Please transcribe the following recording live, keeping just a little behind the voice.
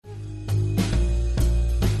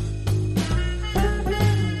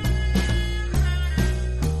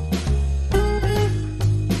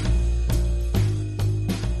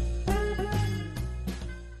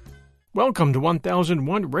Welcome to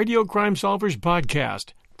 1001 Radio Crime Solvers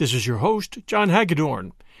Podcast. This is your host, John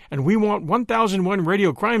Hagedorn, and we want 1001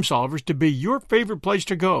 Radio Crime Solvers to be your favorite place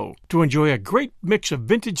to go to enjoy a great mix of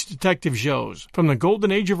vintage detective shows from the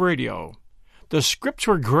golden age of radio. The scripts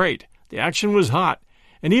were great, the action was hot,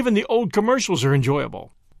 and even the old commercials are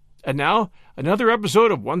enjoyable. And now, another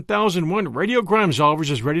episode of 1001 Radio Crime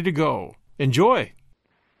Solvers is ready to go. Enjoy!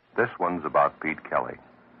 This one's about Pete Kelly.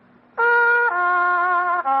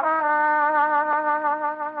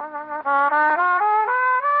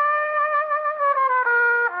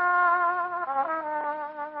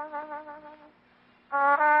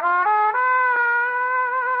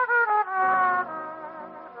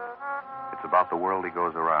 It's about the world he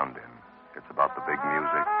goes around in. It's about the big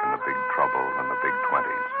music and the big trouble and the big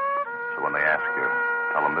 20s. So when they ask you,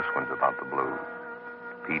 tell them this one's about the blues.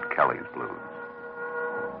 Pete Kelly's Blues.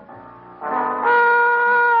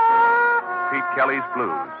 Pete Kelly's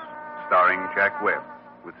Blues, starring Jack Webb,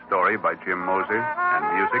 with story by Jim Moser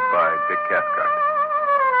and music by Dick Cathcart.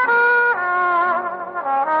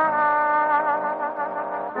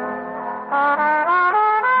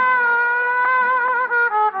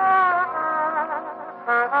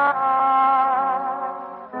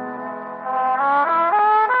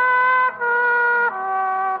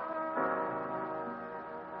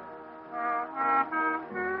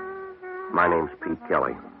 My name's Pete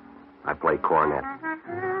Kelly. I play cornet.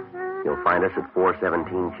 You'll find us at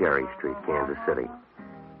 417 Cherry Street, Kansas City.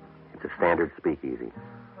 It's a standard speakeasy.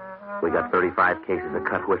 We got 35 cases of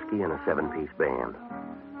cut whiskey and a 7-piece band.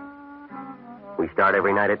 We start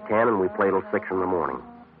every night at 10 and we play till 6 in the morning.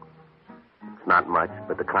 It's not much,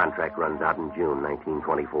 but the contract runs out in June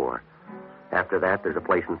 1924. After that, there's a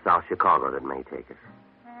place in South Chicago that may take us.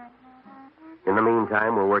 In the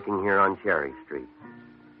meantime, we're working here on Cherry Street.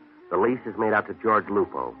 The lease is made out to George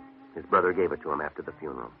Lupo. His brother gave it to him after the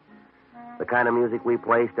funeral. The kind of music we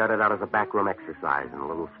play started out as a backroom exercise in a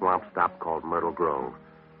little swamp stop called Myrtle Grove.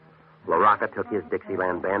 La Rocca took his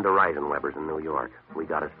Dixieland band to Reisenweber's in New York. We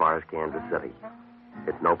got as far as Kansas City.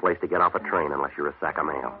 It's no place to get off a train unless you're a sack of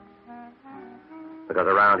mail. Because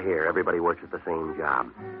around here, everybody works at the same job,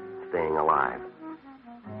 staying alive.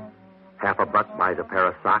 Half a buck buys a pair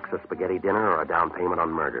of socks, a spaghetti dinner, or a down payment on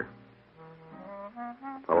murder.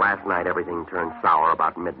 Well, last night, everything turned sour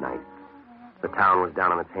about midnight. The town was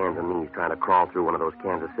down on its hands and knees trying to crawl through one of those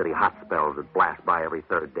Kansas City hot spells that blast by every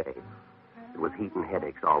third day. It was heat and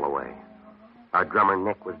headaches all the way. Our drummer,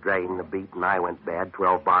 Nick, was dragging the beat, and I went bad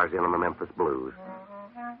 12 bars in on the Memphis Blues.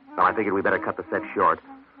 Well, I figured we better cut the set short,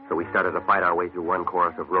 so we started to fight our way through one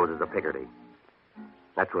chorus of Roses of Picardy.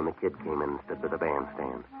 That's when the kid came in and stood by the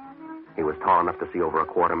bandstand. He was tall enough to see over a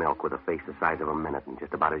quart of milk with a face the size of a minute and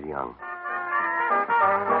just about as young.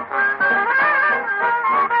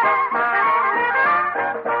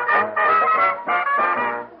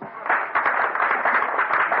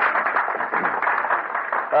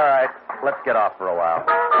 All right, let's get off for a while.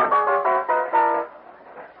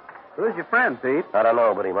 Who's your friend, Pete? I don't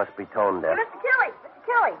know, but he must be tone deaf. Mr. Kelly! Mr.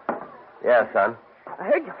 Kelly! Yeah, son. I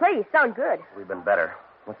heard you play. You sound good. We've been better.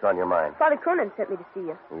 What's on your mind? Father Cronin sent me to see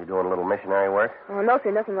you. Are you doing a little missionary work? Oh, no,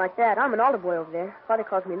 sir, nothing like that. I'm an altar boy over there. Father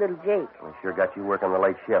calls me Little Jake. I sure got you working the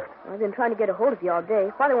late shift. I've been trying to get a hold of you all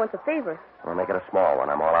day. Father wants a favor. I'll make it a small one.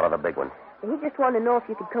 I'm all out of the big one. And he just wanted to know if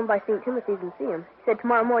you could come by St. Timothy's and see him. He said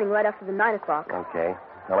tomorrow morning right after the 9 o'clock. Okay.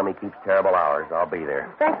 Tell him he keeps terrible hours. I'll be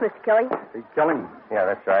there. Thanks, Mr. Kelly. Pete Kelly? Yeah,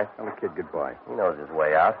 that's right. Tell the kid goodbye. He knows his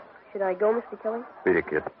way out. Should I go, Mr. Kelly? Beat it,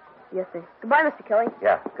 kid. Yes, sir. Goodbye, Mr. Kelly.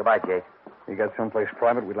 Yeah, goodbye, Jake. You got someplace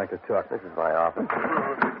private? We'd like to talk. This is my office.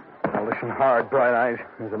 Now listen hard, Bright Eyes.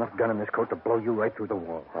 There's enough gun in this coat to blow you right through the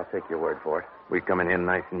wall. I'll take your word for it. We coming in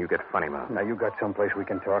nice and you get funny mouth. Now you got someplace we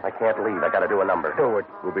can talk? I can't leave. I got to do a number. Do it.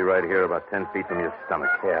 We'll be right here about 10 feet from your stomach.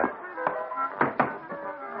 Yeah.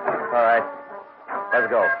 All right. Let's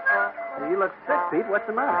go. You look sick, Pete. What's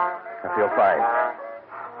the matter? I feel fine.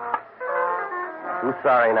 Who's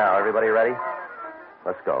sorry now? Everybody ready?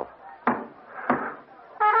 Let's go.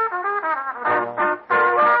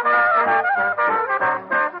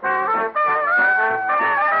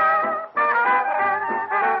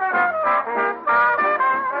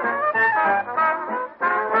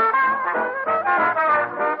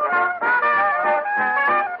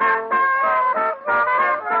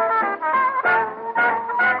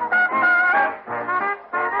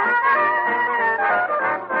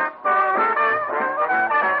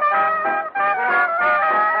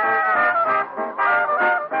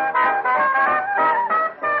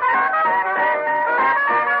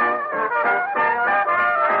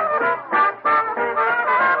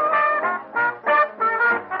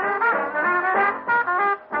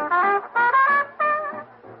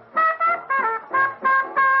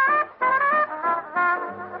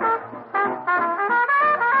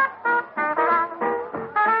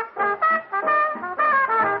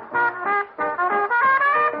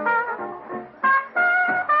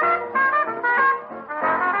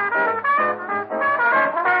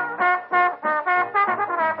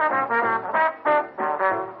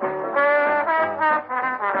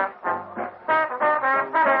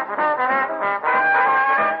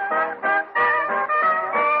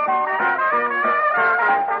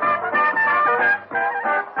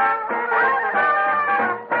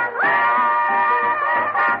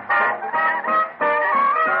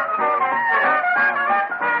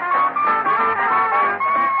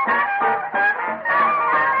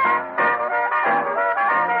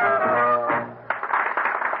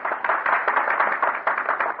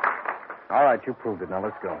 right, you proved it. Now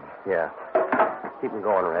let's go. Yeah. Keep them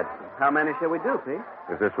going, Red. How many shall we do, Pete?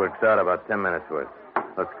 If this works out, about 10 minutes worth.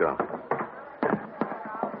 Let's go.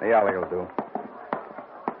 The alley will do.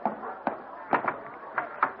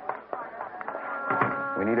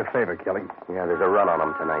 We need a favor, Kelly. Yeah, there's a run on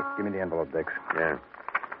them tonight. Give me the envelope, Dix. Yeah.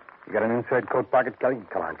 You got an inside coat pocket, Kelly?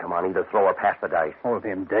 Come on. Either throw or pass the dice. Hold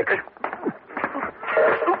him, Dix.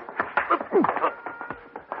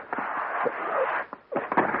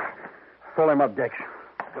 Pull him up, Dix.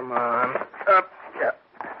 Come on. Up. Yeah.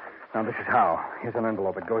 Now, this is how. Here's an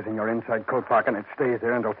envelope. It goes in your inside coat pocket, and it stays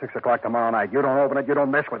there until 6 o'clock tomorrow night. You don't open it, you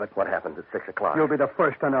don't mess with it. What happens at 6 o'clock? You'll be the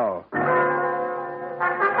first to know.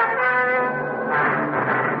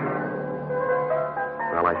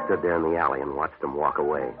 Well, I stood there in the alley and watched them walk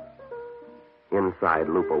away. Inside,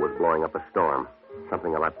 Lupo was blowing up a storm.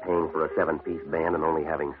 Something about paying for a 7-piece band and only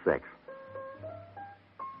having 6.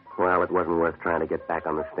 Well, it wasn't worth trying to get back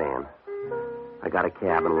on the stand. I got a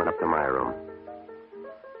cab and went up to my room.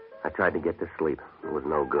 I tried to get to sleep. It was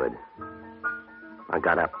no good. I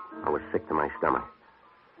got up. I was sick to my stomach.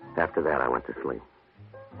 After that, I went to sleep.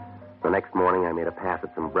 The next morning, I made a pass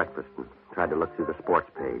at some breakfast and tried to look through the sports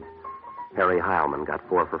page. Harry Heilman got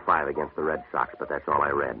 4 for 5 against the Red Sox, but that's all I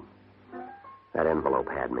read. That envelope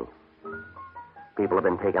had me. People have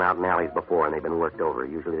been taken out in alleys before, and they've been worked over,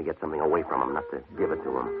 usually to get something away from them, not to give it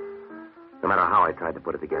to them. No matter how I tried to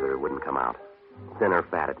put it together, it wouldn't come out. Thin or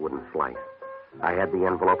fat, it wouldn't slice. I had the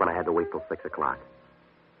envelope, and I had to wait till 6 o'clock.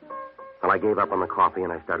 Well, I gave up on the coffee,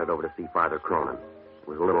 and I started over to see Father Cronin. It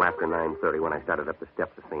was a little after 9:30 when I started up the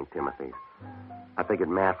steps of St. Timothy's. I figured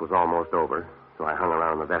Mass was almost over, so I hung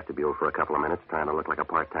around the vestibule for a couple of minutes, trying to look like a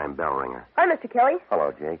part-time bell ringer. Hi, Mr. Kelly.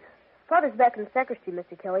 Hello, Jake. Father's back in the sacristy,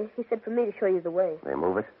 Mr. Kelly. He said for me to show you the way. They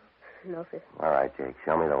move it? No, sir. All right, Jake.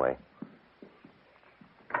 Show me the way.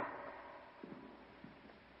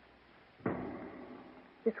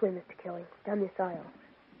 This way, Mr. Kelly. Down this aisle.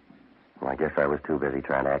 Well, I guess I was too busy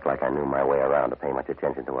trying to act like I knew my way around to pay much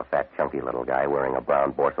attention to a fat, chunky little guy wearing a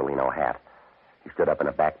brown Borsalino hat. He stood up in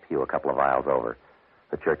a back pew a couple of aisles over.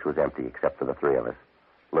 The church was empty except for the 3 of us.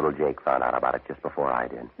 Little Jake found out about it just before I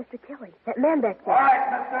did. Mr. Kelly, that man back there. All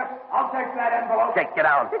right, mister. I'll take that envelope. Jake, get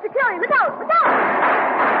down. Mr. Kelly, look out! Look out!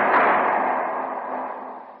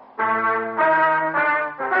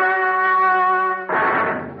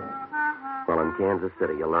 Well, in Kansas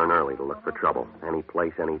City, you learn early to look for trouble. Any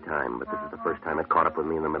place, any time. But this is the first time it caught up with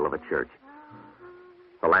me in the middle of a church.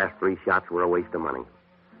 The last 3 shots were a waste of money.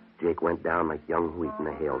 Jake went down like young wheat in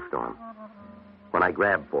a hailstorm. When I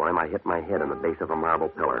grabbed for him, I hit my head on the base of a marble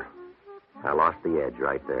pillar. I lost the edge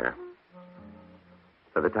right there.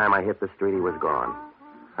 By the time I hit the street, he was gone.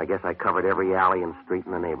 I guess I covered every alley and street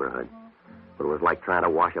in the neighborhood. But it was like trying to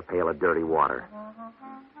wash a pail of dirty water.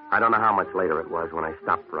 I don't know how much later it was when I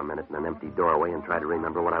stopped for a minute in an empty doorway and tried to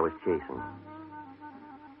remember what I was chasing.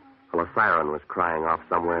 Well, a siren was crying off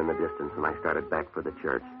somewhere in the distance, and I started back for the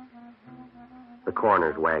church. The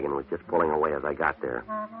coroner's wagon was just pulling away as I got there.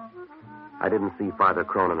 I didn't see Father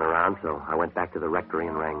Cronin around, so I went back to the rectory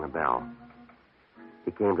and rang the bell. He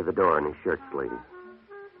came to the door in his shirt sleeves.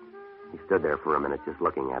 He stood there for a minute just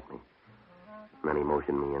looking at me. And then he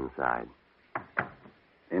motioned me inside.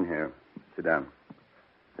 In here. Sit down.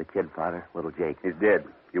 The kid, Father, little Jake. He's dead.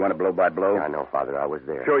 You want to blow by blow? Yeah, I know, Father. I was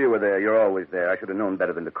there. Sure you were there. You're always there. I should have known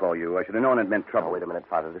better than to call you. I should have known it meant trouble. Oh, wait a minute,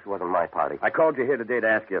 Father. This wasn't my party. I called you here today to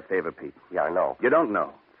ask you a favor, Pete. Yeah, I know. You don't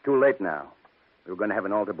know. It's too late now. We were going to have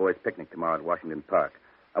an altar boys picnic tomorrow at Washington Park.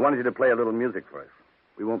 I wanted you to play a little music for us.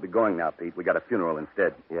 We won't be going now, Pete. We got a funeral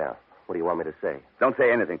instead. Yeah. What do you want me to say? Don't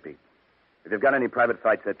say anything, Pete. If you've got any private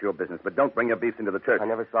fights, that's your business. But don't bring your beefs into the church. I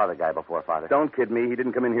never saw the guy before, Father. Don't kid me. He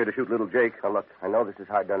didn't come in here to shoot little Jake. Now, look, I know this is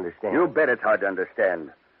hard to understand. You bet it's hard to understand.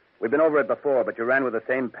 We've been over it before, but you ran with the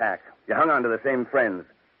same pack. You hung on to the same friends.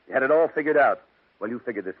 You had it all figured out. Well, you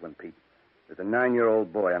figured this one, Pete. There's a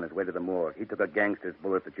 9-year-old boy on his way to the morgue. He took a gangster's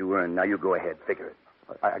bullet that you earned. Now you go ahead. Figure it.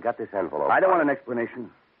 I got this envelope. I don't want an explanation.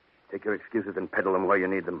 Take your excuses and peddle them where you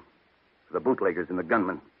need them. To the bootleggers and the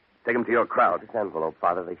gunmen. Take them to your crowd. This envelope,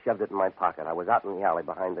 Father, they shoved it in my pocket. I was out in the alley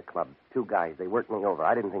behind the club. 2 guys. They worked me over.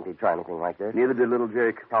 I didn't think they'd try anything like this. Neither did little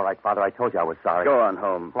Jake. All right, Father, I told you I was sorry. Go on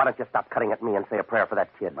home. Why don't you stop cutting at me and say a prayer for that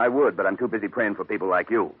kid? I would, but I'm too busy praying for people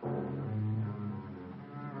like you.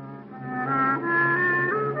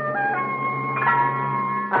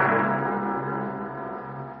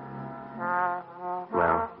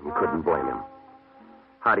 Well, you couldn't blame him.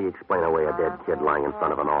 How do you explain away a dead kid lying in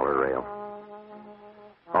front of an altar rail?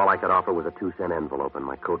 All I could offer was a 2-cent envelope in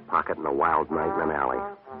my coat pocket and a wild night in an alley.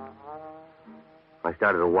 I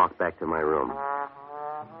started to walk back to my room.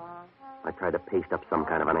 I tried to paste up some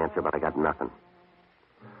kind of an answer, but I got nothing.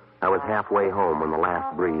 I was halfway home when the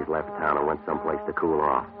last breeze left town and went someplace to cool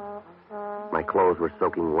off. My clothes were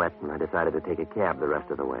soaking wet, and I decided to take a cab the rest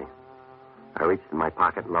of the way. I reached in my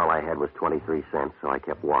pocket, and all I had was 23 cents, so I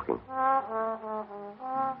kept walking.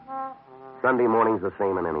 Sunday morning's the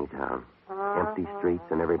same in any town. Empty streets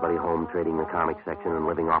and everybody home trading the comic section and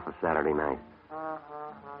living off a Saturday night.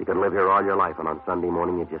 You could live here all your life, and on Sunday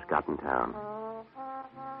morning you just got in town.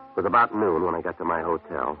 It was about noon when I got to my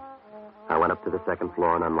hotel. I went up to the second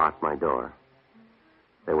floor and unlocked my door.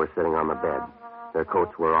 They were sitting on the bed. Their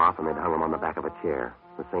coats were off, and they'd hung them on the back of a chair.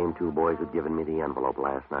 The same two boys who'd given me the envelope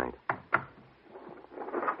last night.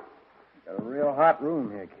 Got a real hot room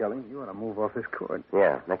here, Kelly. You ought to move off this cord.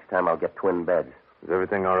 Yeah, next time I'll get twin beds. Is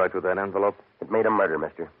everything all right with that envelope? It made a murder,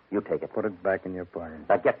 mister. You take it. Put it back in your pocket.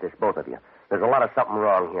 Now get this, both of you. There's a lot of something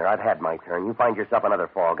wrong here. I've had my turn. You find yourself another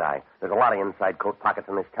fall guy. There's a lot of inside coat pockets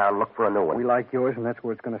in this town. Look for a new one. We like yours, and that's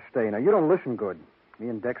where it's going to stay. Now, you don't listen good. Me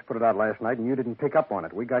and Dex put it out last night, and you didn't pick up on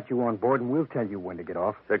it. We got you on board, and we'll tell you when to get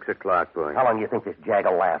off. 6 o'clock, boy. How long do you think this jag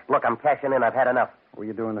will last? Look, I'm cashing in. I've had enough. What were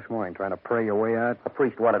you doing this morning, trying to pray your way out? The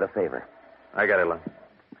priest wanted a favor. I got it, Lon.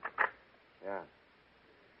 Yeah.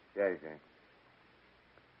 Yeah, he's in.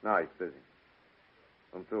 No, he's busy.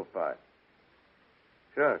 Room 205.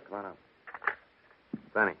 Sure, come on up.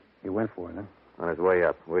 Benny. You went for it, huh? On his way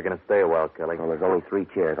up. We're going to stay a while, Kelly. Well, there's only 3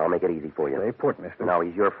 chairs. I'll make it easy for you. Stay put, mister. No,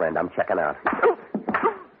 he's your friend. I'm checking out.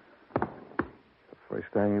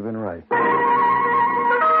 First time you've been right.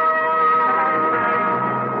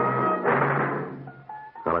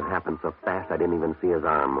 Well, it happened so fast I didn't even see his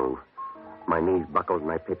arm move. My knees buckled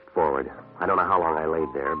and I pitched forward. I don't know how long I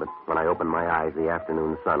laid there, but when I opened my eyes, the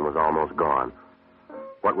afternoon sun was almost gone.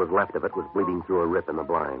 What was left of it was bleeding through a rip in the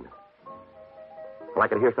blind. Well, I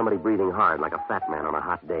could hear somebody breathing hard like a fat man on a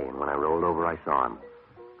hot day, and when I rolled over, I saw him.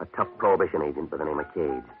 A tough prohibition agent by the name of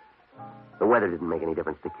Cage. The weather didn't make any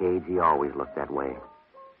difference to Cage. He always looked that way.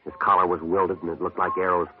 His collar was wilted, and it looked like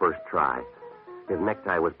Arrow's first try. His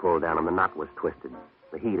necktie was pulled down, and the knot was twisted.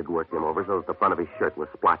 The heat had worked him over so that the front of his shirt was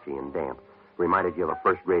splotchy and damp. Reminded you of a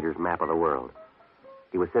first-grader's map of the world.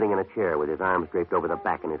 He was sitting in a chair with his arms draped over the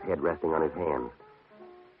back and his head resting on his hands.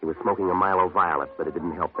 He was smoking a Milo Violet, but it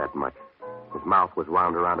didn't help that much. His mouth was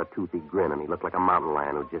wound around a toothy grin, and he looked like a mountain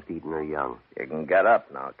lion who'd just eaten her young. You can get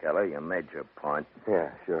up now, Kelly. You made your point. Yeah,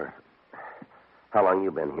 sure. How long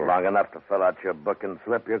you been here? Long enough to fill out your booking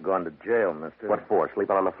slip. You're going to jail, mister. What for?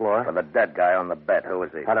 Sleeping on the floor? For the dead guy on the bed. Who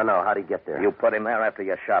is he? I don't know. How'd he get there? You put him there after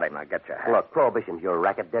you shot him. Now get your hat. Look, Prohibition's your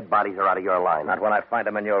racket. Dead bodies are out of your line. Not when I find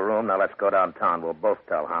him in your room. Now let's go downtown. We'll both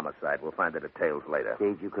tell homicide. We'll find the details later.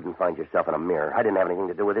 Gage, you couldn't find yourself in a mirror. I didn't have anything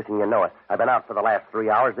to do with this, and you know it. I've been out for the last 3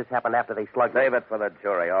 hours. This happened after they slugged me. Save it for the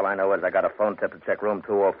jury. All I know is I got a phone tip to check room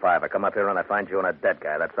 205. I come up here and I find you and a dead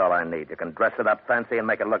guy. That's all I need. You can dress it up fancy and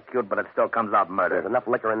make it look cute, but it still comes out murder. There's enough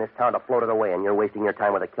liquor in this town to float it away, and you're wasting your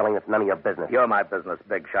time with a killing that's none of your business. You're my business,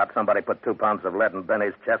 big shot. Somebody put 2 pounds of lead in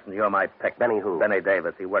Benny's chest, and you're my pick. Benny who? Benny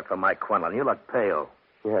Davis. He worked for Mike Quinlan. You look pale.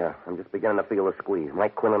 Yeah, I'm just beginning to feel the squeeze.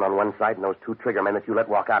 Mike Quinlan on one side and those 2 trigger men that you let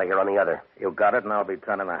walk out of here on the other. You got it, and I'll be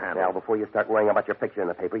turning the handle. Now, before you start worrying about your picture in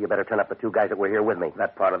the paper, you better turn up the 2 guys that were here with me.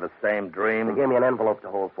 That part of the same dream? They gave me an envelope to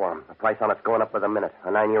hold for them. The price on it's going up with a minute. A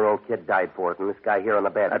 9-year-old kid died for it, and this guy here on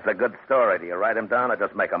the bed. That's a good story. Do you write him down or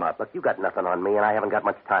just make him up? Look, you got nothing on me, and I haven't got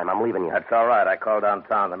much time. I'm leaving you. That's all right. I call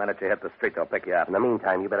downtown. The minute you hit the street, they'll pick you up. In the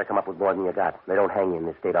meantime, you better come up with more than you got. They don't hang you in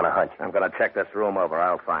this state on a hunch. I'm going to check this room over.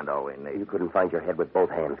 I'll find all we need. You couldn't find your head with both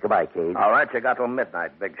hands. Goodbye, Cage. All right, you got till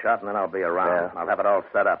midnight, big shot, and then I'll be around. Yeah. I'll have it all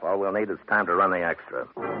set up. All we'll need is time to run the extra.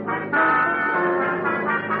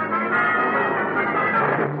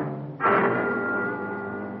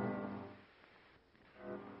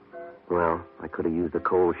 Well, I could have used a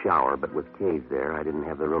cold shower, but with Cage there, I didn't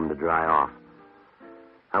have the room to dry off.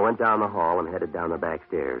 I went down the hall and headed down the back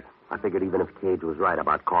stairs. I figured even if Cage was right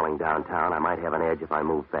about calling downtown, I might have an edge if I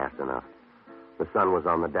moved fast enough. The sun was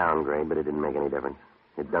on the downgrade, but it didn't make any difference.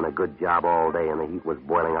 It'd done a good job all day, and the heat was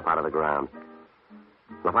boiling up out of the ground.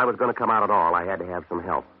 Well, if I was going to come out at all, I had to have some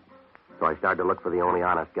help. So I started to look for the only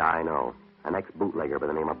honest guy I know, an ex-bootlegger by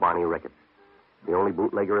the name of Barney Ricketts. The only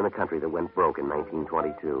bootlegger in the country that went broke in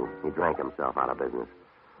 1922. He drank himself out of business.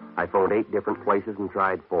 I phoned 8 different places and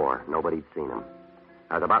tried 4. Nobody'd seen him.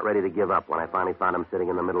 I was about ready to give up when I finally found him sitting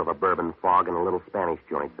in the middle of a bourbon fog in a little Spanish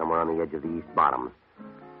joint somewhere on the edge of the East Bottoms.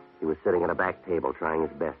 He was sitting at a back table trying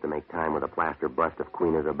his best to make time with a plaster bust of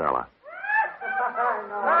Queen Isabella.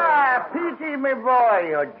 Hi, Petey, my boy,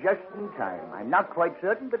 you're just in time. I'm not quite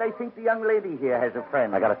certain, but I think the young lady here has a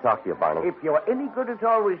friend. I got to talk to you, Barney. If you're any good at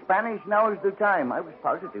all with Spanish, now is the time. I was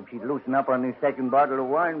positive she'd loosen up on this second bottle of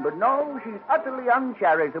wine, but no, she's utterly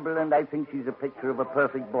uncharitable, and I think she's a picture of a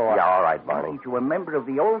perfect boy. Yeah, all right, Barney. To a member of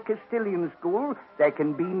the old Castilian school, there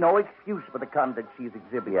can be no excuse for the conduct she's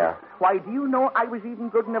exhibited. Yeah. Why, do you know I was even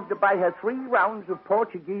good enough to buy her 3 rounds of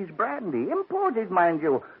Portuguese brandy? Imported, mind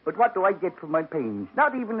you. But what do I get for my pains?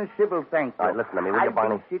 Not even a civil thank you. All right, listen to me, will you, I've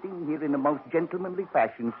Barney? been sitting here in the most gentlemanly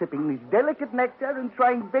fashion, sipping this delicate nectar and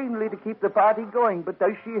trying vainly to keep the party going. But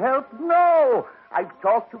does she help? No! I've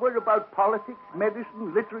talked to her about politics,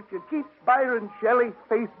 medicine, literature, Keats, Byron, Shelley,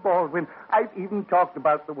 Faith Baldwin. I've even talked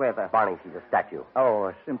about the weather. Barney, she's a statue. Oh,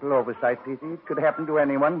 a simple oversight, Petey. It could happen to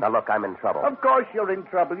anyone. Now, look, I'm in trouble. Of course you're in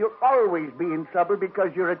trouble. You'll always be in trouble because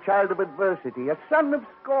you're a child of adversity, a son of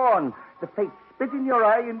scorn. The fates spit in your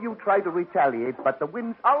eye and you try to retaliate, but the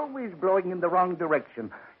wind's always blowing in the wrong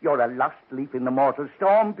direction. You're a lost leaf in the mortal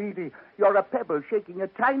storm, Petey. You're a pebble shaking a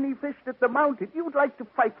tiny fist at the mountain. You'd like to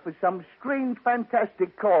fight for some strange,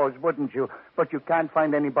 fantastic cause, wouldn't you? But you can't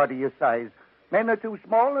find anybody your size. Men are too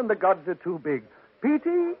small and the gods are too big.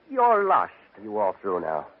 Petey, you're lost. Are you all through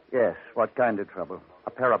now? Yes, what kind of trouble? A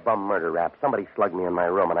pair of bum murder raps. Somebody slugged me in my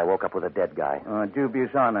room, and I woke up with a dead guy. Dubious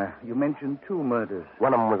honor. You mentioned 2 murders.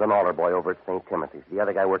 One of them was an altar boy over at St. Timothy's. The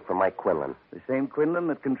other guy worked for Mike Quinlan. The same Quinlan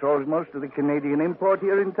that controls most of the Canadian import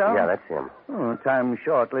here in town? Yeah, that's him. Oh, time's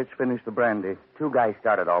short. Let's finish the brandy. 2 guys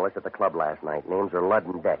started all this at the club last night. Names are Ludd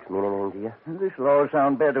and Dex. Mean anything to you? This'll all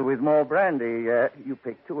sound better with more brandy. You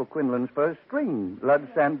picked 2 of Quinlan's first string. Ludd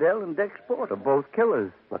Sandell and Dex Porter, both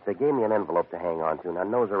killers. Look, they gave me an envelope to hang on to. Now,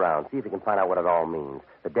 nose around. See if you can find out what it all means.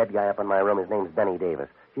 The dead guy up in my room, his name's Benny Davis.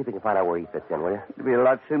 See if you can find out where he fits in, will you? It'd be a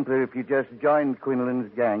lot simpler if you just joined Quinlan's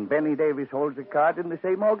gang. Benny Davis holds a card in the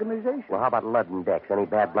same organization. Well, how about Ludd and Dex? Any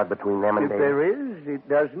bad blood between them and If Davis? there is, it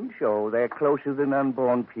doesn't show. They're closer than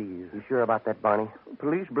unborn peas. You sure about that, Barney?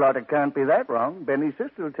 Police blotter can't be that wrong. Benny's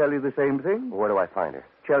sister will tell you the same thing. Where do I find her?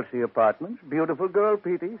 Chelsea Apartments. Beautiful girl,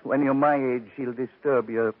 Petey. When you're my age, she'll disturb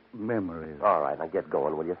your memories. All right, now get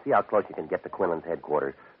going, will you? See how close you can get to Quinlan's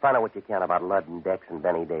headquarters. Find out what you can about Ludd and Dex and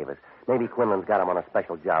Benny Davis. Maybe Quinlan's got him on a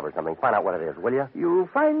special job or something. Find out what it is, will you? You'll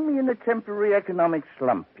find me in a temporary economic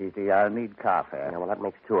slump, Petey. I'll need car fare. Yeah, well, that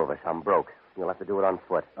makes 2 of us. I'm broke. You'll have to do it on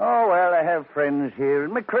foot. Oh, well, I have friends here,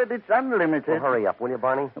 and my credit's unlimited. Well, hurry up, will you,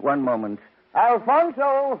 Barney? One moment.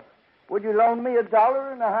 Alfonso, would you loan me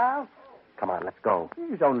 $1.50? Come on, let's go.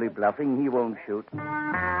 He's only bluffing. He won't shoot.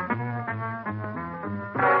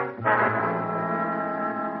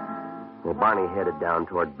 Well, Barney headed down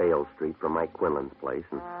toward Bale Street from Mike Quinlan's place,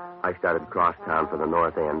 and I started cross town for the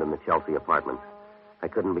North End and the Chelsea Apartments. I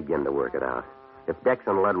couldn't begin to work it out. If Dex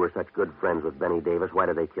and Ludd were such good friends with Benny Davis, why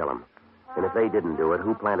did they kill him? And if they didn't do it,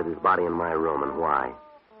 who planted his body in my room and why?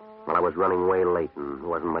 Well, I was running way late, and there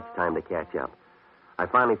wasn't much time to catch up. I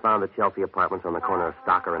finally found the Chelsea Apartments on the corner of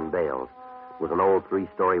Stocker and Bales. It was an old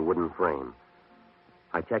 3-story wooden frame.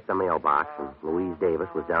 I checked the mailbox, and Louise Davis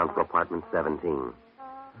was down for apartment 17.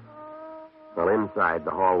 Well, inside,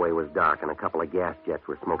 the hallway was dark, and a couple of gas jets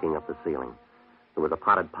were smoking up the ceiling. There was a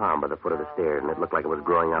potted palm by the foot of the stairs, and it looked like it was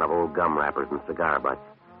growing out of old gum wrappers and cigar butts.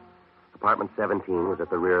 Apartment 17 was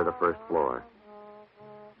at the rear of the first floor.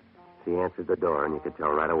 She answered the door, and you could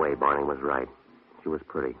tell right away Barney was right. She was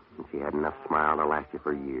pretty, and she had enough smile to last you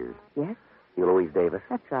for years. Yes? You Louise Davis?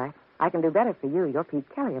 That's right. I can do better for you. You're Pete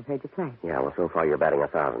Kelly. I've heard you play. Yeah, well, so far you're batting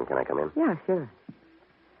 1,000. Can I come in? Yeah, sure.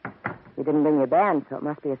 You didn't bring your band, so it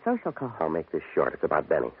must be a social call. I'll make this short. It's about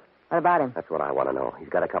Benny. What about him? That's what I want to know. He's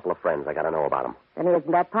got a couple of friends. I got to know about them. Then he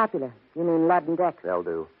isn't that popular. You mean Ludd and Dex? They'll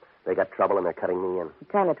do. They got trouble, and they're cutting me in. What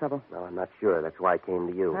kind of trouble? Well, I'm not sure. That's why I came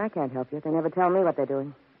to you. I can't help you. They never tell me what they're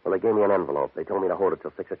doing. Well, they gave me an envelope. They told me to hold it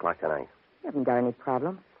till 6 o'clock tonight. You haven't got any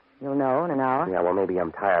problem. You'll know in an hour. Yeah, well, maybe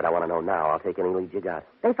I'm tired. I want to know now. I'll take any lead you got.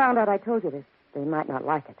 They found out I told you this. They might not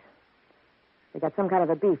like it. They got some kind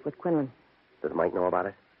of a beef with Quinlan. Does Mike know about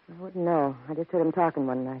it? I wouldn't know. I just heard him talking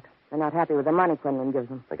one night. They're not happy with the money Quinlan gives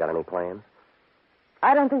them. They got any plans?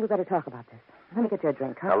 I don't think we better talk about this. Let me get you a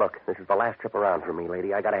drink, huh? Now, look, this is the last trip around for me,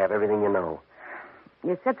 lady. I got to have everything you know.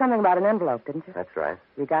 You said something about an envelope, didn't you? That's right.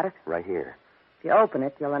 You got it? Right here. If you open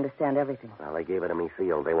it, you'll understand everything. Well, they gave it to me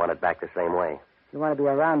sealed. They want it back the same way. If you want to be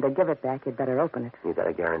around to give it back, you'd better open it. You got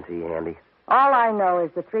a guarantee handy? All I know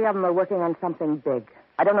is the 3 of them are working on something big.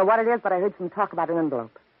 I don't know what it is, but I heard some talk about an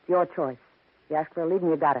envelope. It's your choice. You asked for a lead and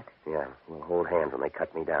you got it. Yeah, we'll hold hands when they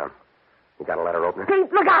cut me down. You got to let her open it?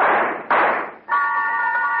 Pete, look out!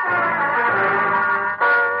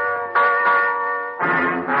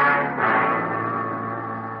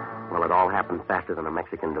 Well, it all happened faster than a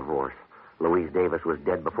Mexican divorce. Louise Davis was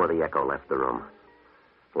dead before the echo left the room.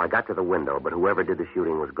 Well, I got to the window, but whoever did the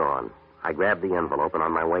shooting was gone. I grabbed the envelope, and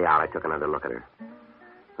on my way out, I took another look at her.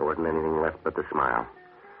 There wasn't anything left but the smile.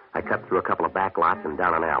 I cut through a couple of back lots and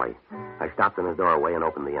down an alley. I stopped in the doorway and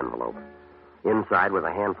opened the envelope. Inside was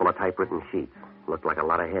a handful of typewritten sheets. Looked like a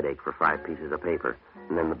lot of headache for 5 pieces of paper.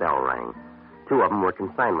 And then the bell rang. 2 of them were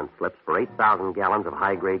consignment slips for 8,000 gallons of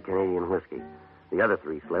high-grade Canadian whiskey. The other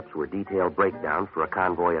 3 slips were detailed breakdowns for a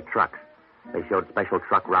convoy of trucks. They showed special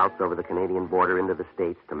truck routes over the Canadian border into the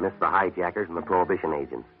States to miss the hijackers and the prohibition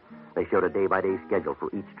agents. They showed a day-by-day schedule for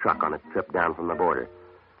each truck on its trip down from the border.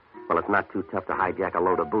 Well, it's not too tough to hijack a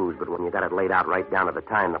load of booze, but when you got it laid out right down to the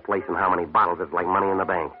time, the place, and how many bottles, it's like money in the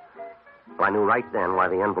bank. Well, I knew right then why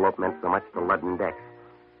the envelope meant so much to Ludd and Dex.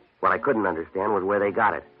 What I couldn't understand was where they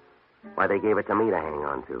got it. Why they gave it to me to hang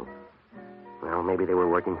on to. Well, maybe they were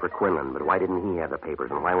working for Quinlan, but why didn't he have the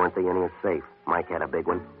papers, and why weren't they in his safe? Mike had a big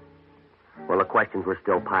one. Well, the questions were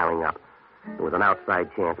still piling up. There was an outside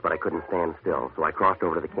chance, but I couldn't stand still, so I crossed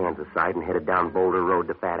over to the Kansas side and headed down Boulder Road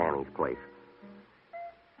to Fat Annie's place.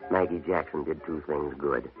 Maggie Jackson did 2 things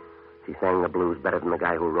good. She sang the blues better than the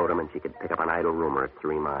guy who wrote them, and she could pick up an idle rumor at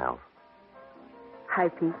 3 miles. Hi,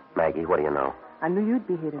 Pete. Maggie, what do you know? I knew you'd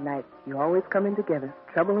be here tonight. You always come in together.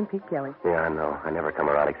 Trouble and Pete Kelly. Yeah, I know. I never come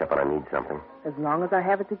around except when I need something. As long as I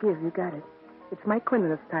have it to give, you got it. It's Mike Quinlan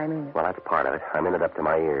this time, ain't it? Well, that's part of it. I'm in it up to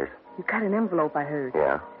my ears. You got an envelope, I heard.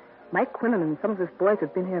 Yeah? Mike Quinlan and some of his boys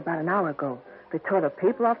have been here about an hour ago. They tore the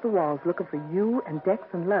paper off the walls looking for you and Dex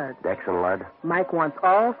and Ludd. Dex and Ludd? Mike wants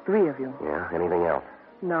all 3 of you. Yeah? Anything else?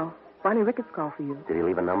 No. Barney Ricketts called for you. Did he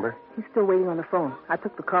leave a number? He's still waiting on the phone. I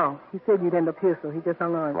took the call. He said you'd end up here, so he just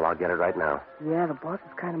hung on. Well, I'll get it right now. Yeah, the boss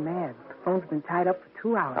is kind of mad. The phone's been tied up for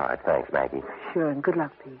 2 hours. All right, thanks, Maggie. Sure, and good luck,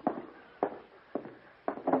 Pete.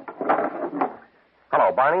 Hello,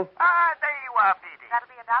 Barney? There you are, Petey. That'll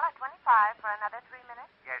be $1.25 for another 3 minutes.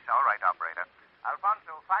 Yes, all right, operator.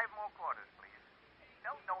 Alfonso, 5 more quarters, please.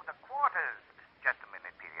 No, the quarters. Just a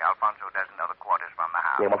minute, Petey. Alfonso doesn't know the quarters from the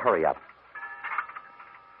house. Yeah, well, hurry up.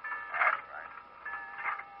 That's right.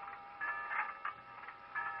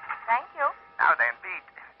 Thank you. Now then, Pete.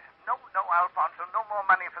 No, Alfonso, no more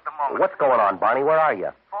money for the moment. What's going on, Barney? Where are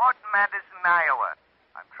you? Fort Madison, Iowa.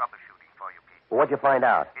 I'm troubleshooting for you, Pete. Well, what'd you find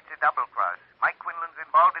out? It's a double cross. Mike Quinlan's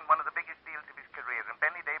involved in one of the biggest deals of his career, and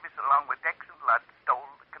Benny Davis, along with Dex and Ludd, stole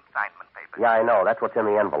the consignment papers. Yeah, I know. That's what's in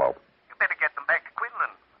the envelope. You better get them back to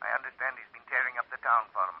Quinlan. I understand he's been tearing up the town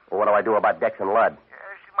for him. Well, what do I do about Dex and Ludd?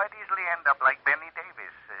 Yes, you might easily end up like Benny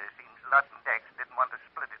Davis. Seems Ludd and Dex didn't want to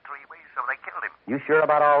split it 3 ways, so they killed him. You sure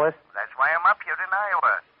about all this? That's why I'm up here in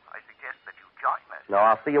Iowa. I suggest that you join us. No,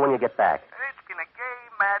 I'll see you when you get back. It's been a gay,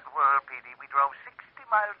 mad world, Petey. We drove 60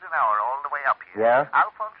 miles an hour all the way up here. Yeah?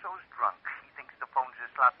 Alfonso's drunk. He thinks the phone's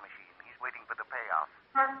a slot machine. He's waiting for the payoff.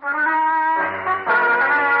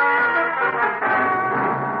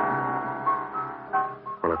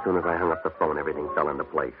 Well, as soon as I hung up the phone, everything fell into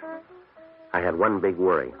place. I had one big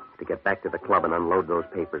worry, to get back to the club and unload those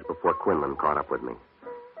papers before Quinlan caught up with me.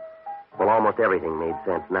 Well, almost everything made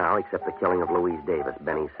sense now, except the killing of Louise Davis,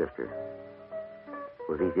 Benny's sister. It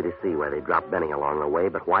was easy to see why they dropped Benny along the way,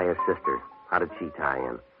 but why his sister? How did she tie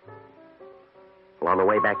in? Well, on the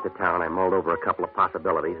way back to town, I mulled over a couple of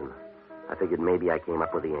possibilities, and I figured maybe I came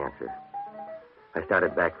up with the answer. I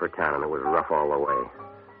started back for town, and it was rough all the way.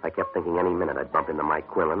 I kept thinking any minute I'd bump into Mike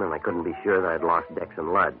Quinlan, and I couldn't be sure that I'd lost Dex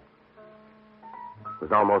and Ludd. It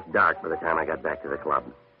was almost dark by the time I got back to the club.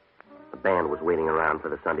 The band was waiting around for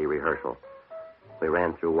the Sunday rehearsal. We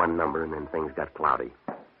ran through one number, and then things got cloudy.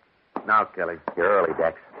 Now, Kelly. You're early,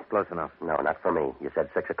 Dex. Close enough. No, not for me. You said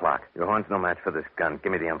 6 o'clock. Your horn's no match for this gun.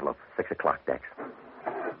 Give me the envelope. 6 o'clock, Dex.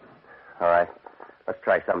 All right. Let's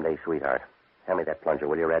try someday, sweetheart. Hand me that plunger,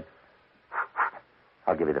 will you, Red?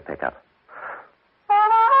 I'll give you the pickup.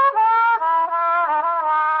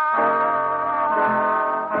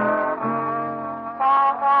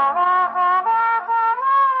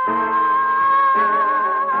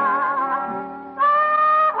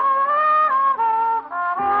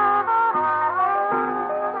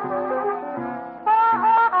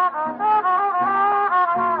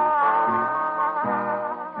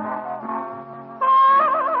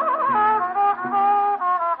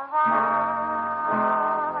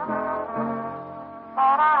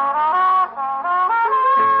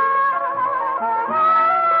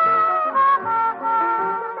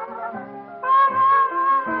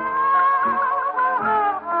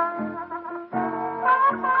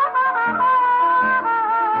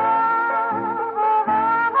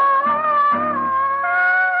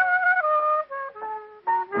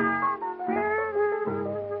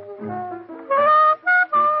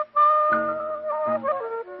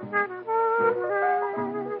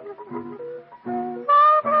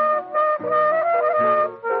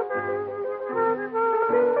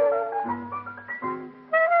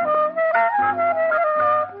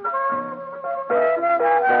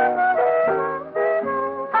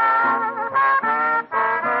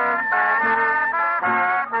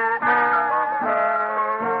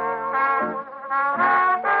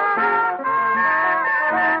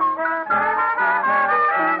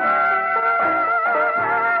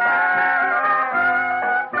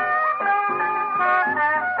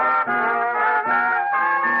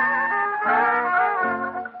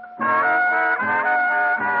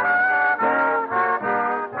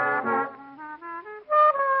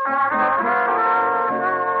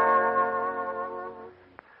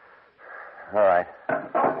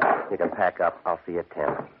 pack up. I'll see you at 10.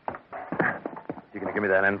 You going to give me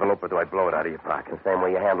that envelope, or do I blow it out of your pocket? The same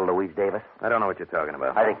way you handled Louise Davis? I don't know what you're talking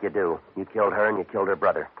about. I think you do. You killed her and you killed her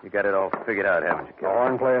brother. You got it all figured out, haven't you, The Kelly?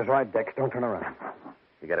 horn player's right, Dex. Don't turn around.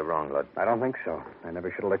 You got it wrong, Lud. I don't think so. I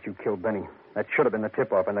never should have let you kill Benny. That should have been the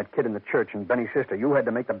tip-off, and that kid in the church and Benny's sister. You had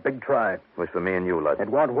to make the big try. It was for me and you, Lud. It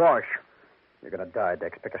won't wash. You're going to die,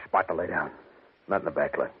 Dex. Pick a spot to lay down. Not in the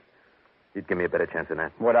back, Lud. You'd give me a better chance than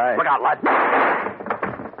that. Would I? Look out, Lud.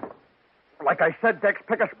 Like I said, Dex,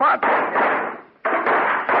 pick a spot.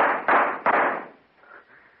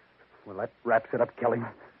 Well, that wraps it up, Kelly.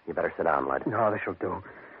 You better sit down, Lud. No, this'll do.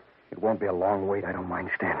 It won't be a long wait. I don't mind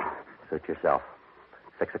standing. Suit yourself.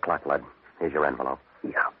 6 o'clock, Lud. Here's your envelope.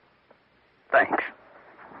 Yeah. Thanks.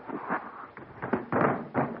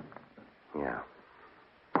 Yeah.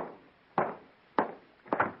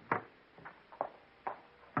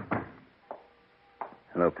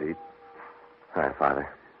 Hello, Pete. Hi, Father.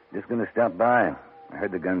 Just going to stop by. I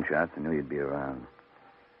heard the gunshots. I knew you'd be around.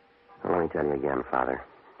 Well, let me tell you again, Father.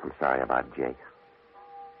 I'm sorry about Jake.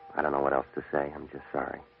 I don't know what else to say. I'm just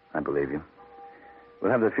sorry. I believe you.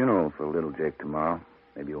 We'll have the funeral for little Jake tomorrow.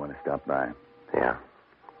 Maybe you want to stop by. Yeah.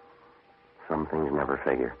 Some things never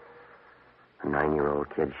figure. A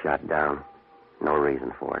 9-year-old kid shot down. No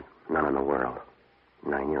reason for it. None in the world.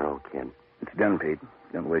 9-year-old kid. It's done, Pete.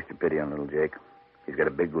 Don't waste your pity on little Jake. He's got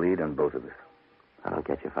a big lead on both of us. I don't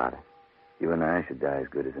get you, Father. You and I should die as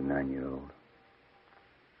good as a 9-year-old.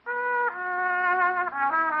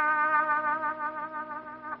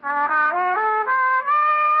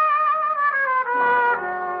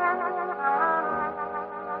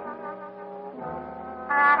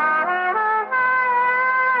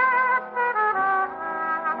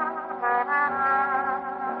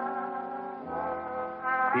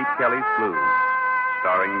 Pete Kelly's Blues,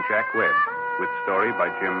 starring Jack Webb, with story by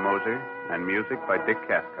Jim Moser and music by Dick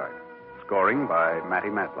Cathcart. Scoring by Matty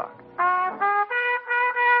Matlock.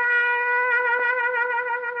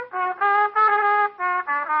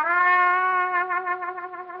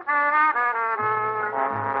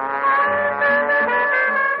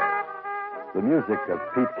 The music of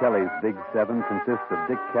Pete Kelly's Big Seven consists of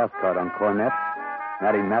Dick Cathcart on cornet,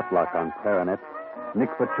 Matty Matlock on clarinet, Nick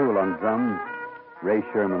Fatul on drums, Ray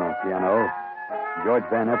Sherman on piano, George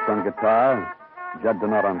Van Epps on guitar, Judd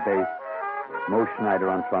Donat on bass, Mo Schneider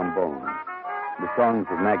on trombone. The songs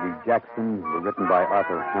of Maggie Jackson were written by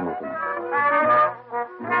Arthur Hamilton.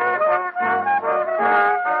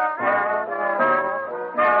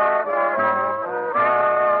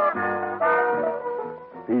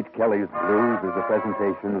 Pete Kelly's Blues is a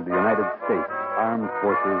presentation of the United States Armed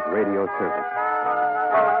Forces Radio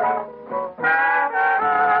Service.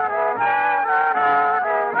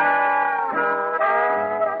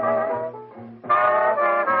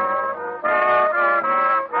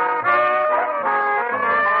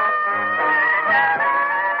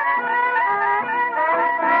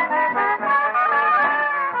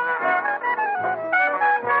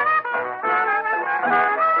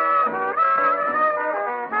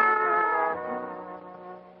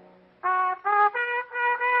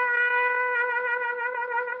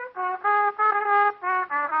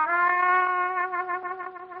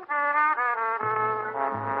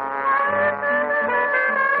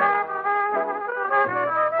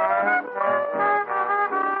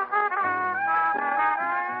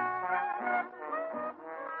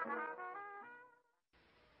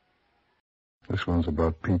 This one's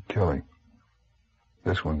about Pete Kelly.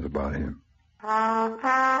 This one's about him.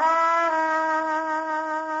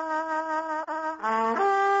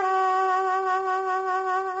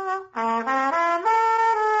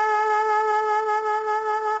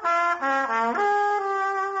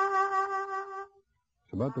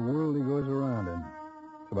 It's about the world he goes around in.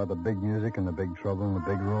 It's about the big music and the big trouble and the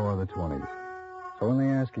big roar of the 20s. So when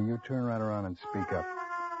they ask you, you turn right around and speak up.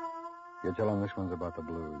 You tell them this one's about the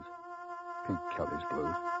blues. Pete Kelly's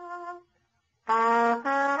Blues.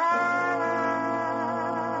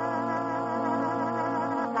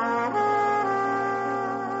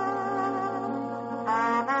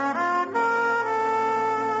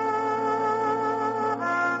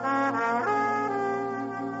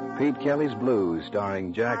 Pete Kelly's Blues,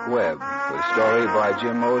 starring Jack Webb, with story by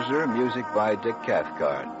Jim Moser, music by Dick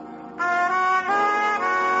Cathcart.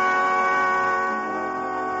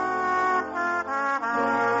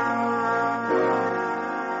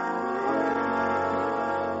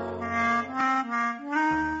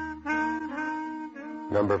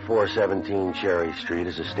 Number 417 Cherry Street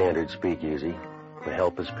is a standard speakeasy. The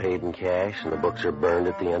help is paid in cash, and the books are burned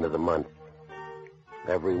at the end of the month.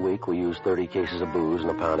 Every week, we use 30 cases of booze and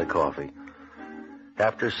a pound of coffee.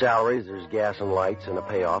 After salaries, there's gas and lights and a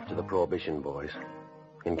payoff to the Prohibition boys.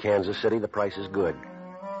 In Kansas City, the price is good.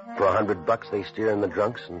 For $100, they steer in the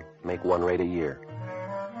drunks and make one rate a year.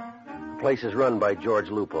 The place is run by George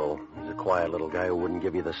Lupo. He's a quiet little guy who wouldn't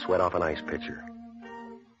give you the sweat off an ice pitcher.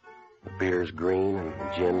 The beer's green and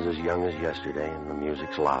the gin's as young as yesterday, and the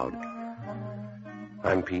music's loud.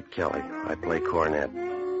 I'm Pete Kelly. I play cornet.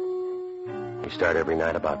 We start every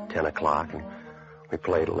night about 10 o'clock, and we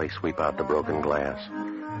play till they sweep out the broken glass.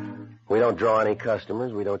 We don't draw any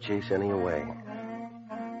customers. We don't chase any away.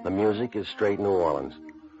 The music is straight New Orleans.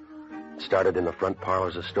 It started in the front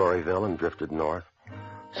parlors of Storyville and drifted north.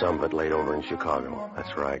 Some of it laid over in Chicago.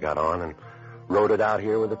 That's where I got on and rode it out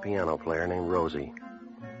here with a piano player named Rosie.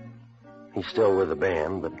 He's still with the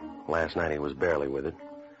band, but last night he was barely with it.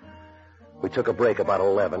 We took a break about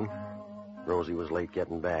 11. Rosie was late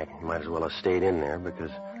getting back. He might as well have stayed in there because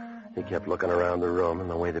he kept looking around the room, and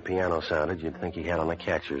the way the piano sounded, you'd think he had on a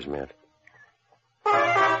catcher's mitt. All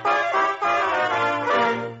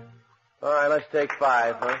right, let's take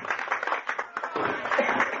 5, huh?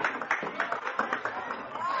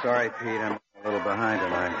 Sorry, Pete, I'm a little behind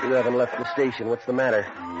tonight. You haven't left the station. What's the matter?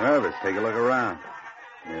 I'm nervous. Take a look around.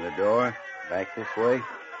 Near the door, back this way.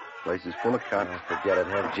 Place is full of cops. Oh, forget it.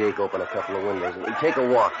 Have Jake open a couple of windows. And take a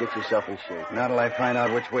walk. Get yourself in shape. Not till I find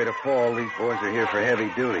out which way to fall. These boys are here for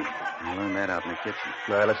heavy duty. I'll learn that out in the kitchen.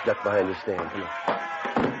 All right, let's duck behind the stand. Come on.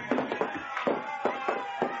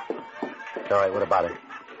 All right, what about it?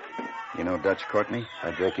 You know Dutch Courtney?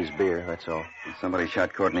 I drink his beer, that's all. Somebody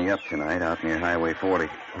shot Courtney up tonight out near Highway 40.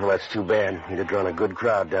 Well, that's too bad. He'd have drawn a good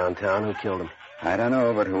crowd downtown. Who killed him? I don't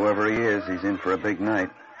know, but whoever he is, he's in for a big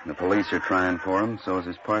night. The police are trying for him, so is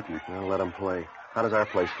his partner. Well, let him play. How does our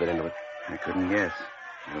place fit into it? I couldn't guess.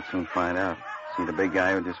 We'll soon find out. See the big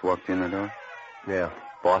guy who just walked in the door? Yeah.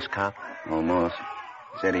 Boss cop? Almost.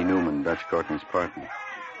 It's Eddie Newman, Dutch Courtney's partner.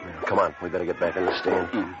 Yeah, come on. We better get back in the stand.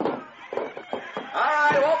 All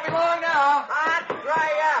right, it won't be long now. Hot, dry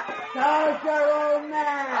up. How's your old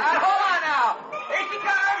man? Hold on now. Here she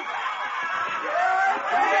comes.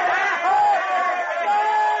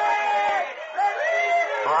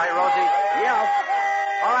 All right, Rosie. Yeah.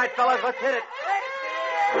 All right, fellas, let's hit it.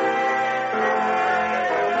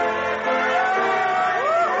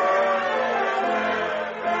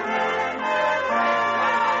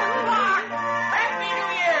 Happy New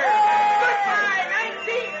Year. Goodbye,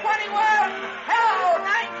 1921. Hello,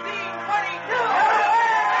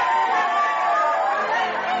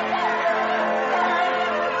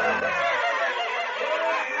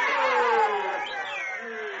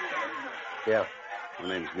 Yeah. My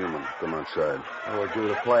name's Newman. Come outside. Oh, we're due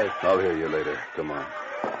to play. I'll hear you later. Come on.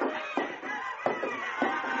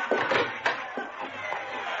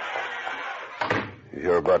 You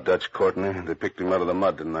hear about Dutch Courtney? They picked him out of the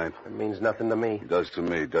mud tonight. It means nothing to me. It does to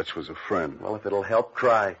me. Dutch was a friend. Well, if it'll help,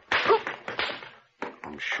 try.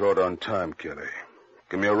 I'm short on time, Kelly.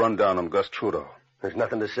 Give me a rundown on Gus Trudeau. There's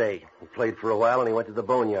nothing to say. He played for a while and he went to the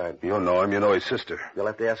boneyard. You know him. You know his sister. You'll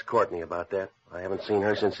have to ask Courtney about that. I haven't seen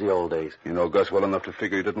her since the old days. You know Gus well enough to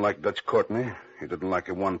figure he didn't like Dutch Courtney. He didn't like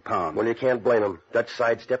him 1 pound. Well, you can't blame him. Dutch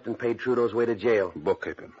sidestepped and paid Trudeau's way to jail.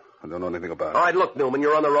 Bookkeeping. I don't know anything about it. All right, look, Newman,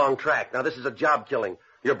 you're on the wrong track. Now, this is a job killing.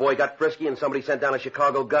 Your boy got frisky and somebody sent down a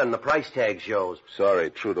Chicago gun. The price tag shows. Sorry,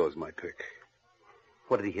 Trudeau's my pick.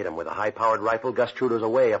 What did he hit him with, a high-powered rifle? Gus Trudeau's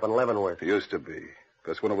away up in Leavenworth. He used to be.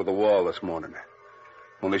 Gus went over the wall this morning.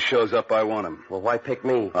 When he shows up, I want him. Well, why pick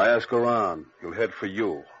me? I ask around. He'll head for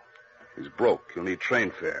you. He's broke. He'll need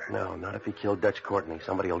train fare. No, not if he killed Dutch Courtney.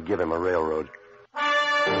 Somebody will give him a railroad.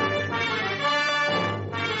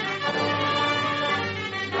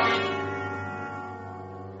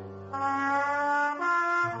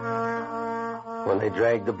 When they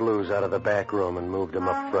dragged the Blues out of the back room and moved them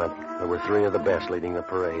up front, there were 3 of the best leading the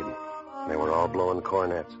parade. They were all blowing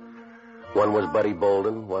cornets. One was Buddy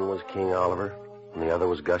Bolden, one was King Oliver, and the other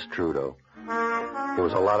was Gus Trudeau. There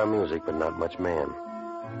was a lot of music, but not much man.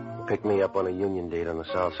 He picked me up on a union date on the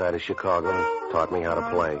south side of Chicago and taught me how to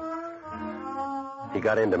play. He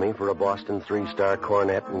got into me for a Boston 3-star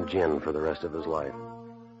cornet and gin for the rest of his life.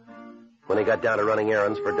 When he got down to running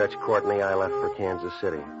errands for Dutch Courtney, I left for Kansas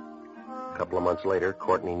City. A couple of months later,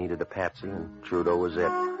 Courtney needed a patsy, and Trudeau was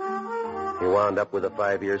it. He wound up with a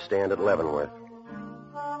 5-year stand at Leavenworth.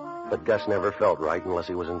 But Gus never felt right unless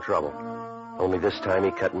he was in trouble. Only this time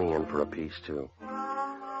he cut me in for a piece, too.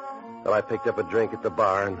 Well, I picked up a drink at the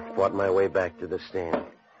bar and fought my way back to the stand.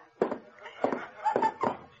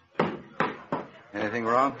 Anything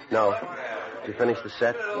wrong? No. Did you finish the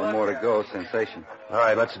set? 1 more to go. Sensation. All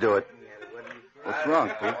right, let's do it. What's wrong,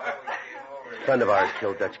 Pete? A friend of ours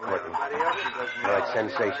killed Dutch Courtney. All right,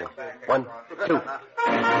 sensation. 1, 2.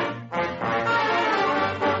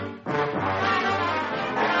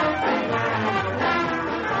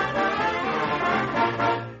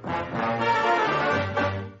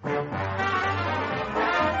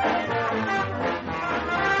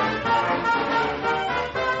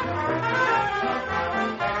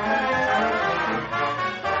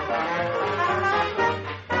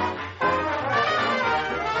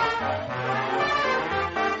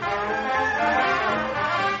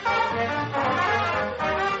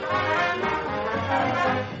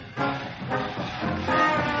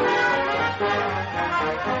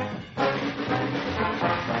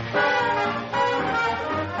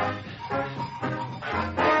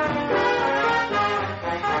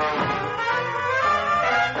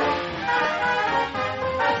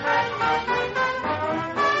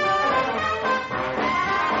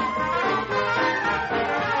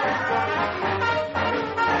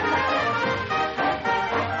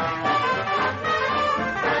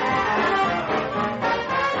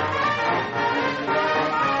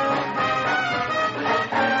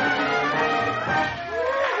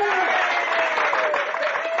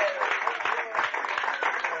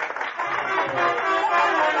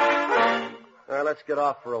 Let's get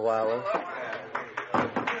off for a while, huh?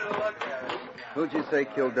 Who'd you say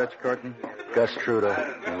killed Dutch Corton? Gus Trudeau.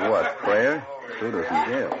 And what, Prayer? Trudeau's in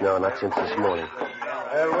jail. No, not since this morning.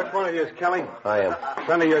 Which one of you is Kelly? I am. A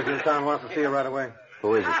friend of yours in town wants to see you right away.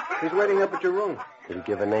 Who is it? He's waiting up at your room. Did he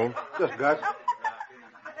give a name? Just Gus.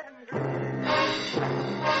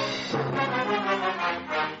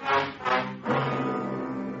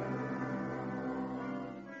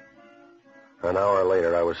 An hour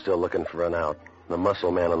later, I was still looking for an out. The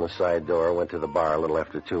muscle man on the side door went to the bar a little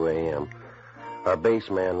after 2 a.m. Our bass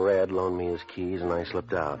man, Red, loaned me his keys, and I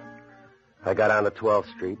slipped out. I got on to 12th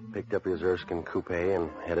Street, picked up his Erskine coupe, and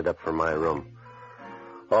headed up for my room.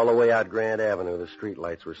 All the way out Grand Avenue, the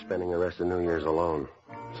streetlights were spending the rest of New Year's alone.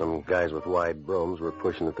 Some guys with wide brooms were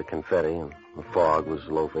pushing at the confetti, and the fog was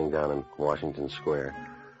loafing down in Washington Square.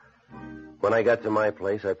 When I got to my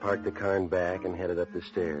place, I parked the car in back and headed up the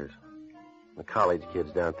stairs. The college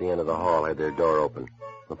kids down at the end of the hall had their door open.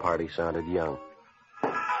 The party sounded young.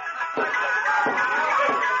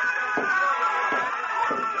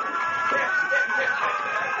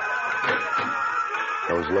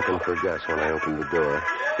 I was looking for Gus when I opened the door,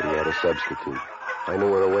 but he had a substitute. I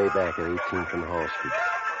knew her way back at 18th and Hall Street.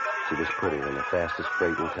 She was pretty and the fastest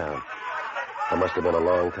freight in town. That must have been a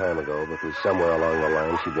long time ago, because somewhere along the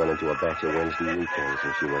line she'd run into a batch of Wednesday weekends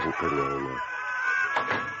and she wasn't pretty anymore.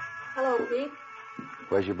 Hello, Pete.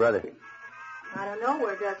 Where's your brother? I don't know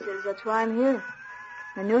where Gus is. That's why I'm here.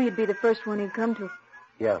 I knew you'd be the first one he'd come to.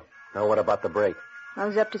 Yeah. Now what about the break? I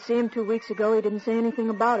was up to see him 2 weeks ago. He didn't say anything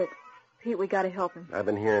about it. Pete, we gotta help him. I've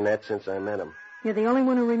been hearing that since I met him. You're the only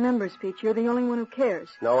one who remembers, Pete. You're the only one who cares.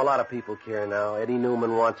 No, a lot of people care now. Eddie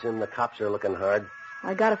Newman wants him. The cops are looking hard.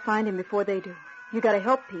 I gotta find him before they do. You gotta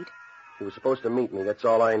help Pete. He was supposed to meet me. That's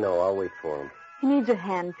all I know. I'll wait for him. He needs a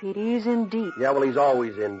hand, Pete. He's in deep. Yeah, well, he's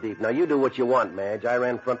always in deep. Now, you do what you want, Madge. I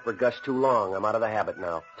ran front for Gus too long. I'm out of the habit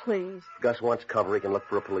now. Please. If Gus wants cover, he can look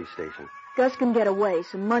for a police station. Gus can get away.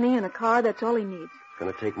 Some money and a car, that's all he needs. It's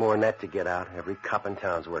going to take more than that to get out. Every cop in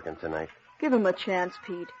town's working tonight. Give him a chance,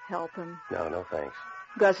 Pete. Help him. No, thanks.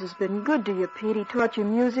 Gus has been good to you, Pete. He taught you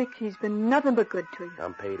music. He's been nothing but good to you.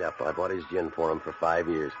 I'm paid up. I bought his gin for him for 5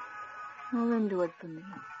 years. Well, then do it for me.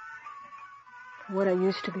 For what I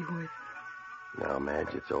used to be worth. Now,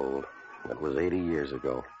 Madge, it's old. That was 80 years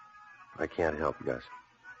ago. I can't help Gus.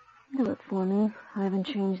 Do it for me. I haven't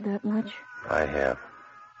changed that much. I have.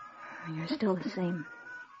 You're still the same.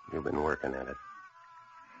 You've been working at it.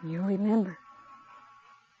 You remember.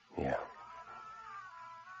 Yeah.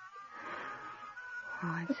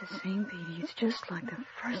 Oh, it's the same, Petey. It's just like the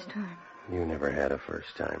first time. You never had a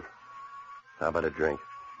first time. How about a drink?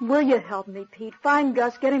 Will you help me, Pete? Find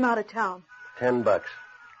Gus. Get him out of town. $10. That's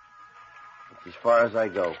as far as I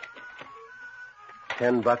go.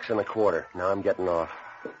 $10 and a quarter. Now I'm getting off.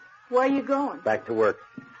 Where are you going? Back to work.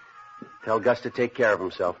 Tell Gus to take care of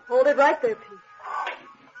himself. Hold it right there, Pete.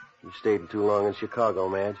 You stayed too long in Chicago,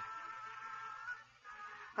 Madge.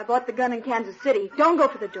 I bought the gun in Kansas City. Don't go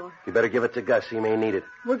for the door. You better give it to Gus. He may need it.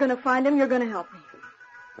 We're going to find him. You're going to help me.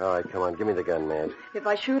 All right, come on. Give me the gun, Madge. If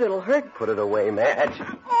I shoot, it'll hurt. Put it away, Madge.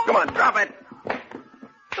 Come on, drop it.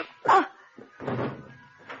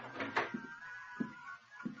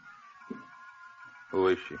 Who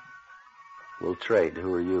is she? We'll trade.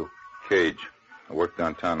 Who are you? Cage. I work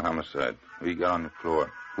downtown homicide. Who you got on the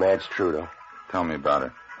floor? Madge Trudeau. Tell me about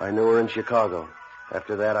her. I knew her in Chicago.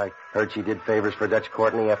 After that, I heard she did favors for Dutch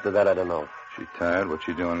Courtney. After that, I don't know. She tired? What's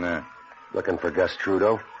she doing there? Looking for Gus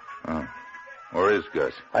Trudeau. Oh. Where is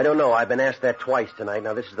Gus? I don't know. I've been asked that twice tonight.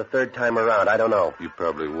 Now, this is the third time around. I don't know. You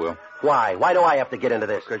probably will. Why? Why do I have to get into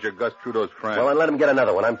this? Because you're Gus Trudeau's friend. Well, then let him get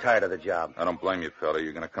another one. I'm tired of the job. I don't blame you, fella.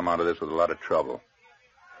 You're going to come out of this with a lot of trouble.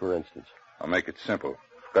 For instance? I'll make it simple.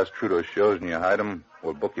 If Gus Trudeau shows and you hide him,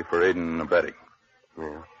 we'll book you for aiding and abetting.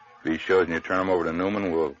 Yeah. If he shows and you turn him over to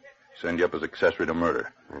Newman, we'll send you up as accessory to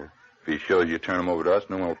murder. Yeah. If he shows you turn him over to us,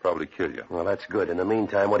 Newman will probably kill you. Well, that's good. In the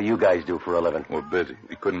meantime, what do you guys do for a living? We're busy.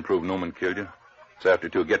 We couldn't prove Newman killed you. It's after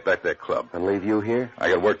 2. Get back that club. And leave you here? I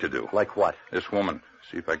got work to do. Like what? This woman.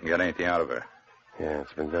 See if I can get anything out of her. Yeah,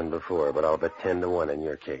 it's been done before, but I'll bet 10-1 in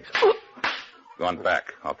your case. Go on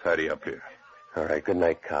back. I'll tidy up here. All right, good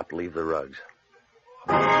night, cop. Leave the rugs.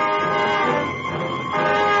 I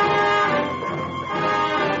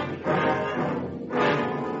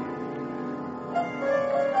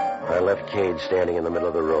left Cage standing in the middle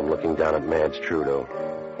of the room looking down at Madge Trudeau.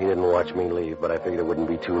 He didn't watch me leave, but I figured it wouldn't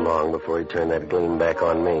be too long before he'd turn that gleam back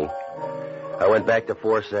on me. I went back to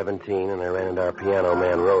 417, and I ran into our piano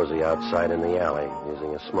man, Rosie, outside in the alley,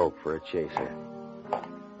 using a smoke for a chaser.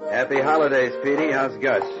 Happy holidays, Petey. How's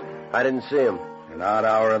Gus? I didn't see him. An odd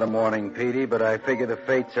hour of the morning, Petey, but I figure the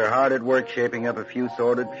fates are hard at work shaping up a few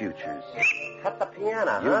sordid futures. Cut the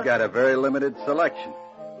piano, huh? You've got a very limited selection.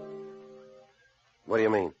 What do you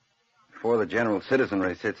mean? Before the general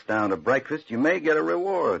citizenry sits down to breakfast, you may get a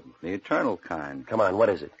reward, the eternal kind. Come on, what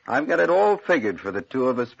is it? I've got it all figured for the two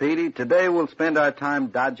of us, Petey. Today we'll spend our time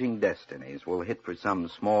dodging destinies. We'll hit for some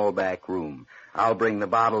small back room. I'll bring the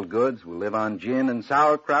bottled goods. We'll live on gin and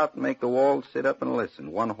sauerkraut and make the walls sit up and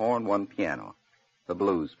listen. One horn, one piano. The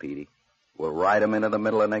blues, Petey. We'll ride 'em into the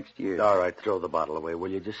middle of next year. All right, throw the bottle away.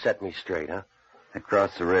 Will you just set me straight, huh?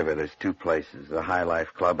 Across the river, there's 2 places, the High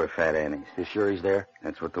Life Club or Fat Annie's. You sure he's there?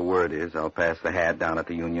 That's what the word is. I'll pass the hat down at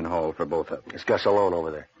the Union Hall for both of you. Is Gus alone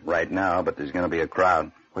over there? Right now, but there's going to be a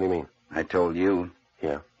crowd. What do you mean? I told you.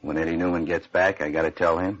 Yeah. When Eddie Newman gets back, I got to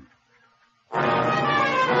tell him.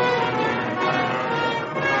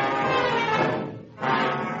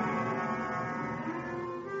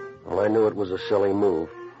 Well, I knew it was a silly move.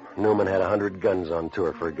 Newman had 100 guns on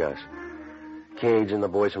tour for Gus. Cage and the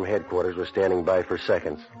boys from headquarters were standing by for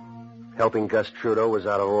seconds. Helping Gus Trudeau was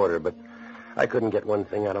out of order, but I couldn't get one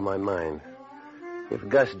thing out of my mind. If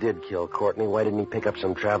Gus did kill Courtney, why didn't he pick up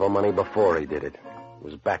some travel money before he did it? It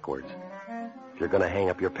was backwards. If you're going to hang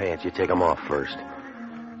up your pants, you take them off first.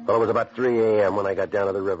 Well, it was about 3 a.m. when I got down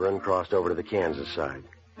to the river and crossed over to the Kansas side.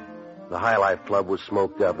 The High Life Club was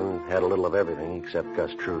smoked up and had a little of everything except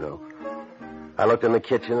Gus Trudeau. I looked in the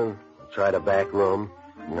kitchen and tried a back room,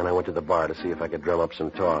 and then I went to the bar to see if I could drum up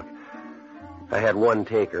some talk. I had one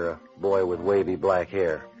taker, a boy with wavy black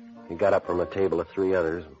hair. He got up from a table of 3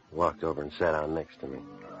 others and walked over and sat down next to me.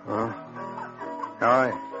 Huh? How are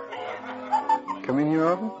you? Come in here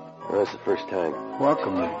often? Well, that's the first time.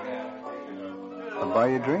 Welcome, then. I'll buy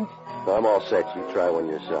you a drink? No, I'm all set. You try one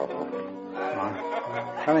yourself.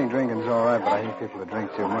 I think drinking's all right, but I hate people that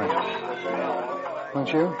drink too much.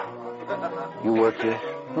 Don't you? You work here?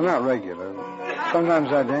 Well, not regular.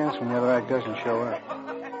 Sometimes I dance when the other act doesn't show up.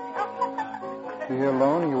 You here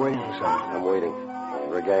alone, or you waiting for someone? I'm waiting.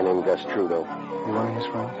 For a guy named Gus Trudeau. You one of his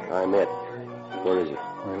friends? I'm it. Where is he?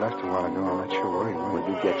 Well, he left a while ago. I'm not sure where he went. Well,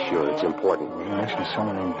 you get sure. It's important. Well, you mentioned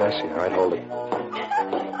someone named Bessie. All right, hold it.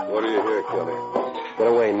 What do you hear, Kelly? Get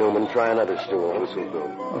away, Newman. Try another stool. This'll do.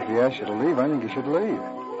 Well, if he asks you to leave, I think you should leave.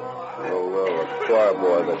 Oh, well, a choir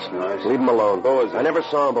boy, that's nice. Leave him alone. Who is he? I never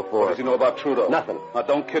saw him before. What does he know about Trudeau? Nothing. Now,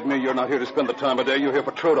 don't kid me. You're not here to spend the time of day. You're here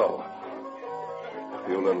for Trudeau.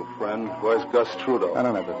 You little friend. Where's Gus Trudeau? I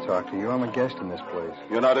don't have to talk to you. I'm a guest in this place.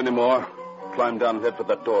 You're not anymore. Climb down and head for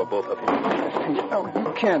that door, both of you.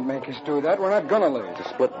 You can't make us do that. We're not going to leave. It's a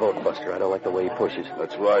split vote, Buster. I don't like the way he pushes.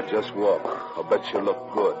 That's right. Just walk. I'll bet you look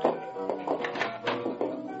good.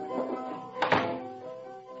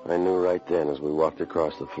 I knew right then as we walked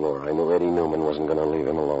across the floor. I knew Eddie Newman wasn't going to leave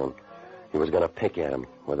him alone. He was going to pick at him,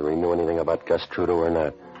 whether he knew anything about Gus Trudeau or not.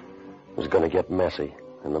 It was going to get messy,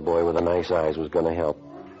 and the boy with the nice eyes was going to help.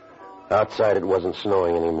 Outside it wasn't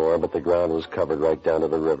snowing anymore, but the ground was covered right down to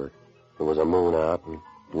the river. There was a moon out, and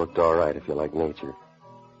it looked all right if you like nature.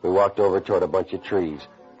 We walked over toward a bunch of trees.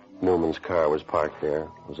 Newman's car was parked there.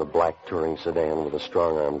 It was a black touring sedan with a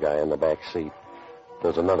strong-arm guy in the back seat. There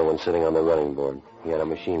was another one sitting on the running board. He had a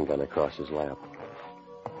machine gun across his lap.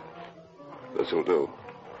 This'll do.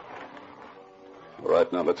 All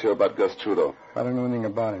right, now let's hear about Gus Trudeau. I don't know anything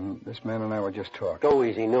about him. This man and I were just talking. Go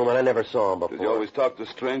easy, Newman. I never saw him before. Does he always talk to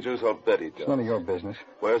strangers? I'll bet he does. It's none of your business.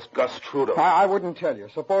 Where's Gus Trudeau? I wouldn't tell you.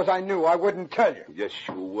 Suppose I knew, I wouldn't tell you. Yes,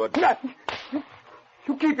 you would.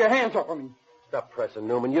 You keep your hands off of me. Stop pressing,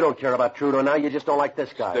 Newman. You don't care about Trudeau now. You just don't like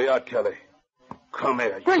this guy. Stay out, Kelly. Come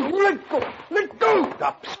here. Hey, let go! Let go!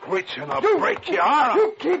 Stop screeching. I'll break your arm.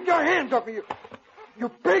 You keep your hands off of you. You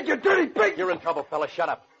pig, you dirty pig! You're in trouble, fella. Shut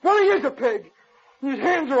up. Well, he is a pig. His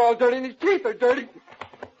hands are all dirty and his teeth are dirty.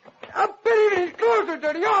 I bet even his clothes are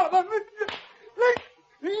dirty. All of them.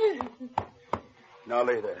 Now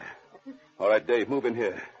lay there. All right, Dave, move in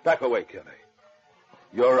here. Back away, Kelly.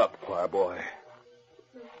 You're up, choir boy.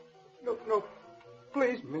 No.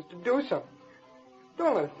 Please, mister, do something.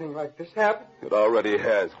 Don't let a thing like this happen. It already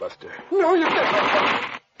has, Buster. No, you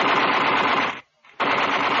can't.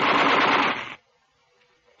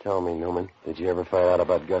 Tell me, Newman, did you ever find out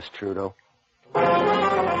about Gus Trudeau?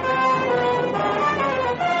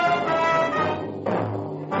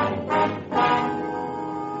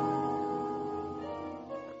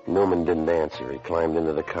 Newman didn't answer. He climbed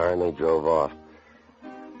into the car and they drove off.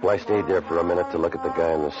 Well, I stayed there for a minute to look at the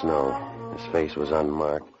guy in the snow. His face was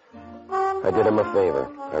unmarked. I did him a favor.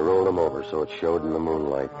 I rolled him over so it showed in the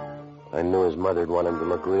moonlight. I knew his mother'd want him to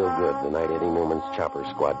look real good the night Eddie Newman's chopper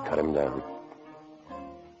squad cut him down.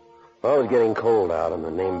 Well, it was getting cold out, and the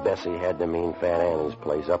name Bessie had to mean Fat Annie's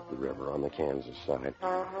place up the river on the Kansas side.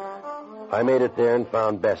 I made it there and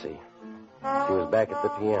found Bessie. She was back at the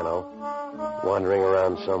piano, wandering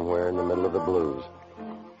around somewhere in the middle of the blues.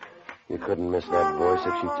 You couldn't miss that voice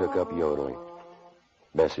if she took up yodeling.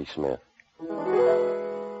 Bessie Smith.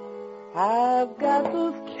 I've got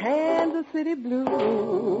those Kansas City blues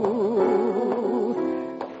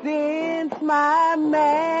since my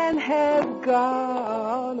man has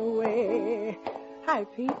gone away. Hi,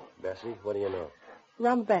 Pete. Bessie, what do you know?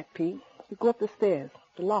 Round the back, Pete. You go up the stairs,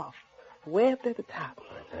 the loft, way up there at the top.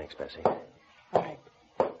 All right, thanks, Bessie. All right.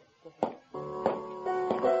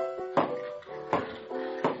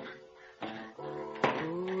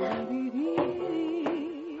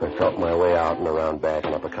 I felt my way out and around back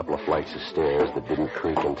and up a couple of flights of stairs that didn't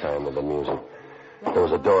creak in time with the music. There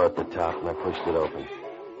was a door at the top, and I pushed it open.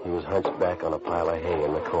 He was hunched back on a pile of hay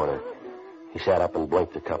in the corner. He sat up and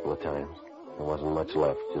blinked a couple of times. There wasn't much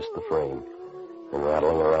left, just the frame. And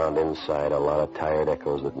rattling around inside, a lot of tired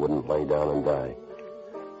echoes that wouldn't lay down and die.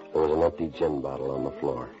 There was an empty gin bottle on the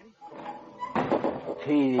floor.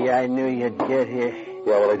 Petey, I knew you'd get here.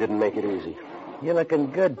 Yeah, well, they didn't make it easy. You're looking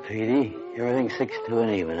good, Petey. Everything's 6-2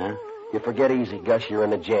 and even, huh? You forget easy, Gus. You're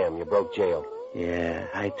in a jam. You broke jail. Yeah,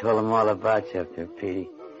 I told him all about you up there, Petey.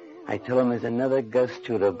 I told him there's another Gus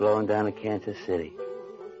Trudeau blowing down to Kansas City.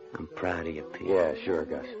 I'm proud of you, Pete. Yeah, sure,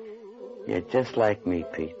 Gus. You're just like me,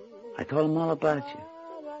 Pete. I told him all about you.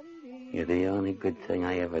 You're the only good thing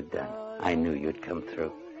I ever done. I knew you'd come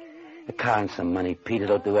through. A car and some money, Pete.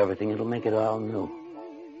 It'll do everything. It'll make it all new.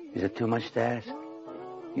 Is it too much to ask?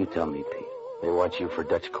 You tell me, Pete. They want you for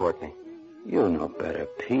Dutch Courtney. You know better,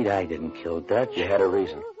 Pete. I didn't kill Dutch. You had a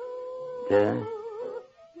reason. Did I?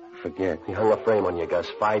 Forget. He hung a frame on you, Gus.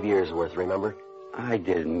 5 years worth, remember? I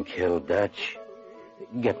didn't kill Dutch.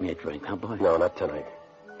 Get me a drink, huh, boy? No, not tonight.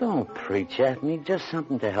 Don't preach at me. Just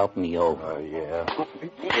something to help me over. Oh, yeah.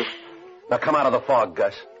 Now, come out of the fog,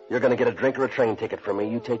 Gus. You're going to get a drink or a train ticket from me.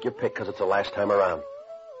 You take your pick, because it's the last time around.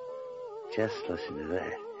 Just listen to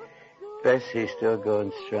that. Bessie's still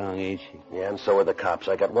going strong, ain't she? Yeah, and so are the cops.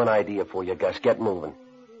 I got one idea for you, Gus. Get moving.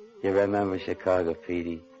 You remember Chicago,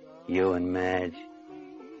 Petey? You and Madge.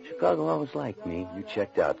 Chicago always liked me. You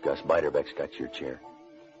checked out, Gus. Biderbeck's got your chair.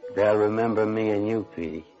 They'll remember me and you,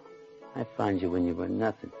 Petey. I found you when you were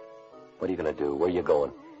nothing. What are you going to do? Where are you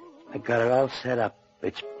going? I got it all set up.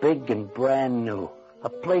 It's big and brand new. A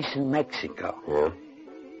place in Mexico. Yeah?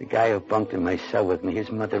 The guy who bunked in my cell with me,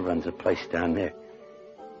 his mother runs a place down there.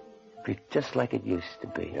 Be just like it used to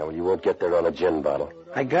be. Yeah, well, you won't get there on a gin bottle.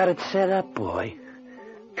 I got it set up, boy.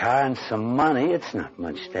 Car and some money. It's not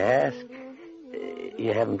much to ask.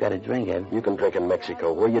 You haven't got a drink, have you? You can drink in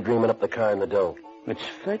Mexico. Where you dreaming up the car and the dough? It's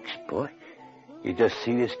fixed, boy. You just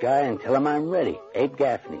see this guy and tell him I'm ready. Abe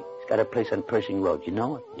Gaffney. He's got a place on Pershing Road. You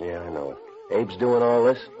know it? Yeah, I know it. Abe's doing all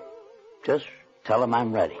this? Just tell him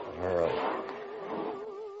I'm ready. All right.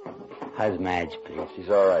 How's Madge, Pete? She's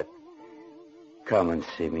all right. Come and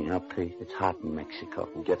see me, huh, Pete? It's hot in Mexico.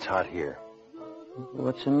 It gets hot here.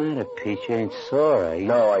 What's the matter, Pete? You ain't sore, are you?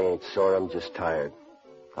 No, I ain't sore. I'm just tired.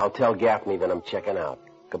 I'll tell Gaffney that I'm checking out.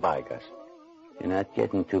 Goodbye, Gus. You're not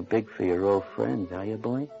getting too big for your old friends, are you,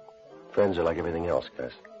 boy? Friends are like everything else,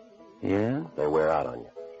 Gus. Yeah? They wear out on you.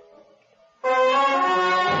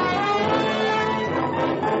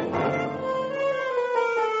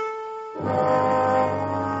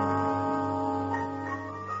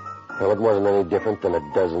 Well, it wasn't any different than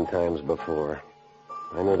a dozen times before.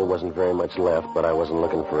 I knew there wasn't very much left, but I wasn't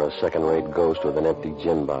looking for a second-rate ghost with an empty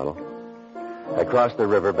gin bottle. I crossed the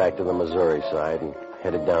river back to the Missouri side and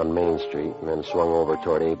headed down Main Street and then swung over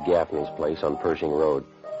toward Abe Gaffney's place on Pershing Road.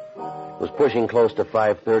 It was pushing close to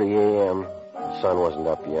 5:30 a.m. The sun wasn't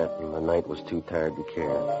up yet, and the night was too tired to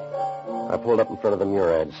care. I pulled up in front of the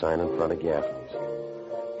Murad sign in front of Gaffney's.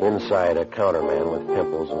 Inside, a counterman with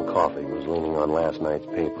pimples and coffee was leaning on last night's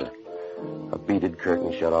paper. A beaded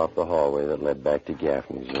curtain shut off the hallway that led back to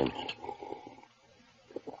Gaffney's room.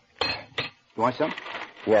 You want some?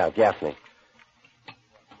 Yeah, Gaffney.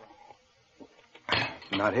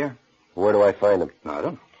 Not here. Where do I find him? I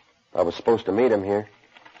don't. I was supposed to meet him here.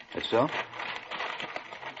 That's so?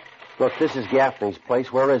 Look, this is Gaffney's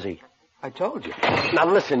place. Where is he? I told you. Now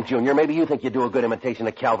listen, Junior, maybe you think you do a good imitation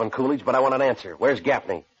of Calvin Coolidge, but I want an answer. Where's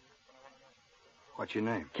Gaffney? What's your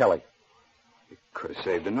name? Kelly. You could have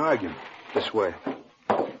saved an argument. This way.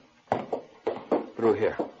 Through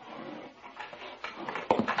here.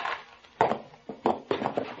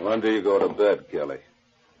 When do you go to bed, Kelly?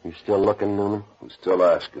 You still looking, Newman? I'm still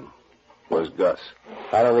asking. Where's Gus?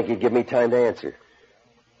 I don't think he'd give me time to answer.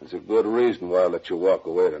 There's a good reason why I let you walk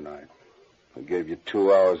away tonight. I gave you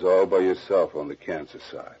 2 hours all by yourself on the Kansas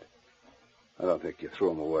side. I don't think you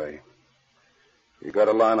threw him away. You got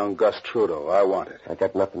a line on Gus Trudeau. I want it. I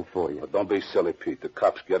got nothing for you. But don't be silly, Pete. The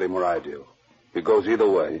cops get him or I do. It goes either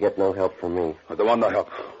way. You get no help from me. I don't want no help.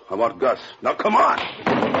 I want Gus. Now, come on.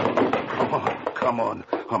 Come on. Come on.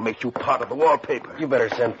 I'll make you part of the wallpaper. You better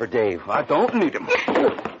send for Dave. I don't need him.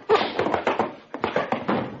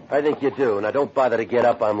 I think you do. Now, don't bother to get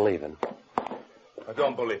up. I'm leaving. I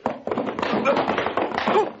don't believe it.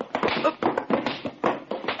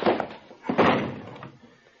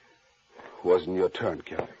 Wasn't your turn,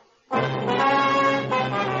 Kelly.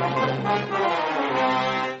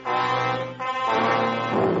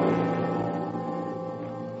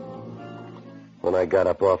 When I got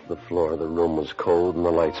up off the floor, the room was cold and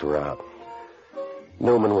the lights were out.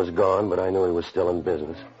 Newman was gone, but I knew he was still in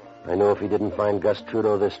business. I knew if he didn't find Gus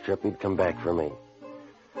Trudeau this trip, he'd come back for me.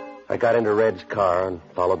 I got into Red's car and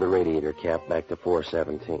followed the radiator cap back to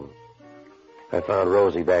 417. I found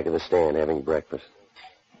Rosie back at the stand having breakfast.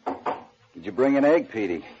 Did you bring an egg,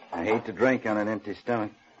 Petey? I hate to drink on an empty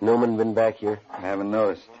stomach. Newman been back here? I haven't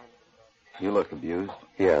noticed. You look abused.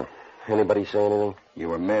 Yeah. Anybody say anything? You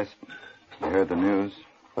were missed. You heard the news.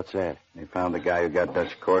 What's that? They found the guy who got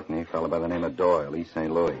Dutch Courtney, a fellow by the name of Doyle, East St.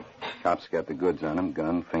 Louis. Cops got the goods on him,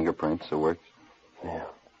 gun, fingerprints, the works. Yeah.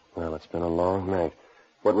 Well, it's been a long night.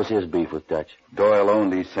 What was his beef with Dutch? Doyle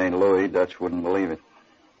owned East St. Louis. Dutch wouldn't believe it.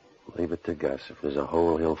 Leave it to Gus. If there's a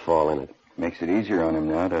hole, he'll fall in it. Makes it easier on him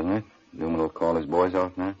now, doesn't it? Newman will call his boys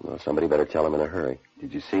off now? Well, somebody better tell him in a hurry.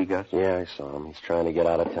 Did you see Gus? Yeah, I saw him. He's trying to get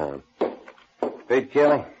out of town. Pete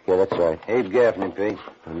Kelly? Yeah, that's right. Abe Gaffney, Pete.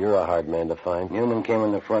 Well, you're a hard man to find. Newman came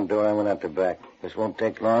in the front door. I went out the back. This won't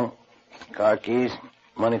take long. Car keys,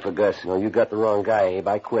 money for Gus. No, you got the wrong guy, Abe.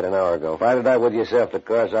 I quit an hour ago. Fight it out with yourself. The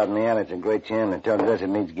car's out in the alley. It's a great chance. And tell Gus it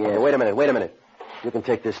needs gas. Hey, wait a minute. You can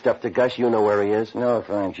take this stuff to Gus. You know where he is. No,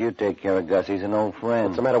 thanks. You take care of Gus. He's an old friend.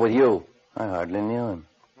 What's the matter with you? I hardly knew him.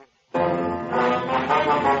 The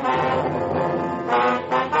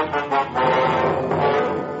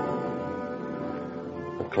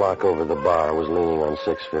clock over the bar was leaning on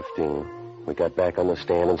 6:15. We got back on the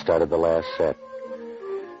stand and started the last set.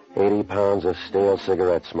 80 pounds of stale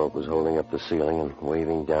cigarette smoke was holding up the ceiling and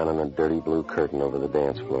waving down on a dirty blue curtain over the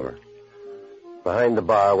dance floor. Behind the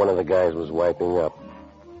bar, one of the guys was wiping up.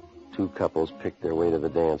 Two couples picked their way to the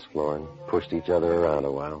dance floor and pushed each other around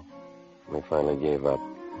a while. They finally gave up.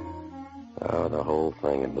 Oh, the whole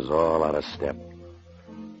thing, it was all out of step.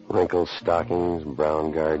 Wrinkled stockings,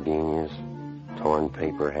 brown gardenias, torn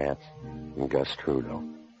paper hats, and Gus Trudeau.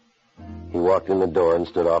 He walked in the door and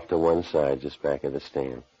stood off to one side, just back of the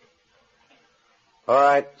stand. All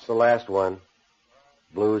right, it's the last one.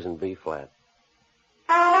 Blues and B-flat.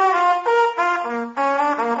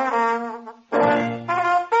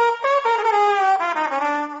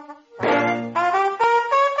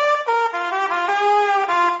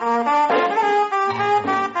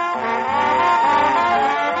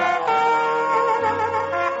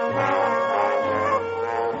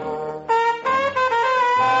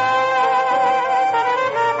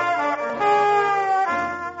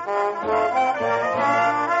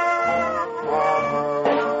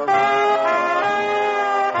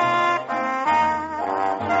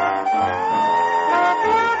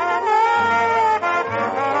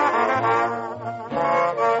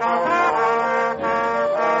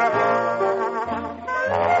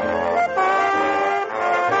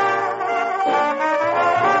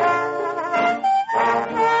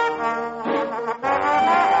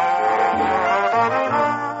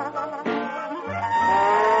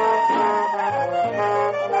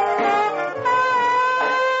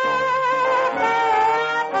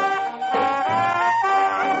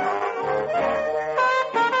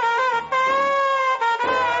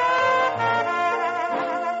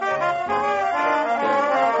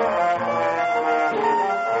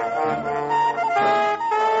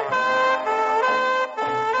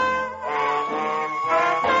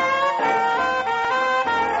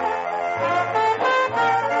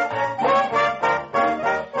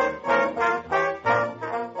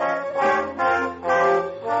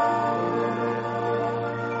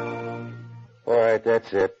 right,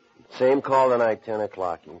 that's it. Same call tonight, 10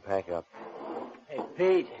 o'clock. You can pack up. Hey,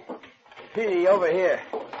 Pete. Petey, over here.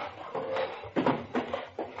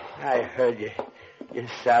 I heard you. You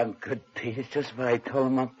sound good, Pete. It's just what I told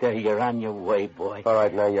him up there. You're on your way, boy. All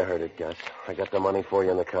right, now you heard it, Gus. I got the money for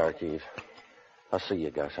you in the car keys. I'll see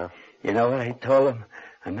you, Gus, huh? You know what I told him?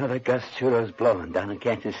 Another Gus Trudeau's blowing down in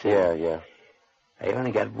Kansas City. Yeah. I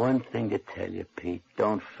only got one thing to tell you, Pete.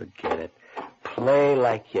 Don't forget it. Play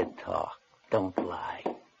like you talk. Don't lie.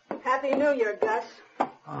 Happy New Year, Gus. Oh,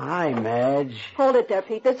 hi, Madge. Hold it there,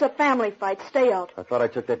 Pete. This is a family fight. Stay out. I thought I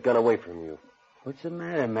took that gun away from you. What's the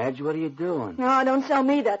matter, Madge? What are you doing? No, don't sell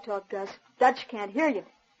me that talk, Gus. Dutch can't hear you.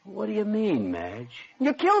 What do you mean, Madge?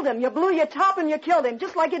 You killed him. You blew your top and you killed him,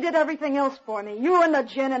 just like you did everything else for me. You and the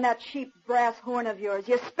gin and that cheap brass horn of yours.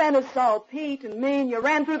 You spent us all, Pete and me, and you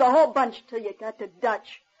ran through the whole bunch till you got to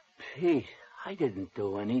Dutch. Pete, I didn't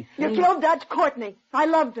do anything. You killed Dutch Courtney. I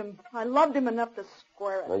loved him. I loved him enough to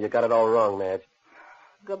square it. No, you got it all wrong, Madge.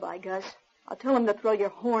 Goodbye, Gus. I'll tell him to throw your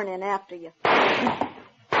horn in after you.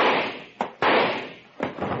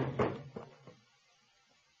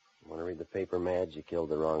 Want to read the paper, Madge? You killed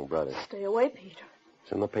the wrong brother. Stay away, Peter.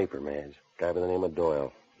 It's in the paper, Madge. Guy by the name of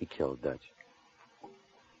Doyle. He killed Dutch.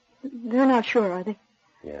 They're not sure, are they?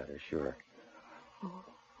 Yeah, they're sure.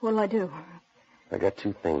 What'll I do? I got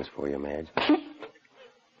two things for you, Madge.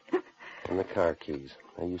 And the car keys.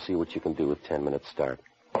 Now you see what you can do with 10 minutes start.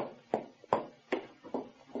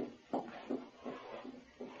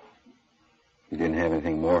 You didn't have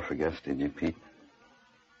anything more for Gus, did you, Pete?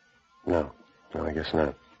 No, I guess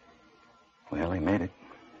not. Well, he made it.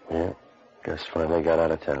 Yeah, Gus finally got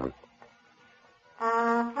out of town.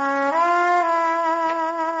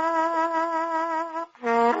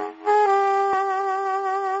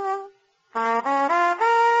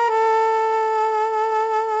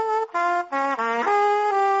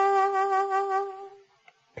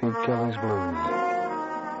 Pete Kelly's Blues.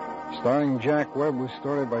 Starring Jack Webb, was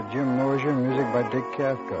story by Jim Nozier, music by Dick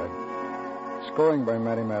Cathcart. Scoring by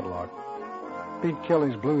Matty Matlock. Pete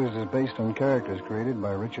Kelly's Blues is based on characters created by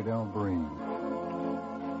Richard L. Breen.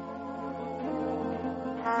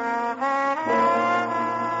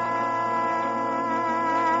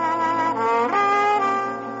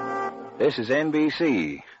 This is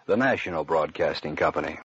NBC, the national broadcasting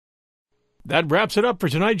company. That wraps it up for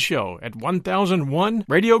tonight's show at 1001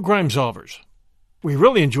 Radio Crime Solvers. We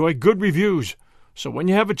really enjoy good reviews, so when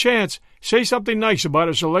you have a chance, say something nice about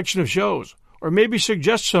a selection of shows, or maybe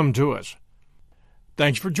suggest some to us.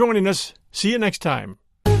 Thanks for joining us. See you next time.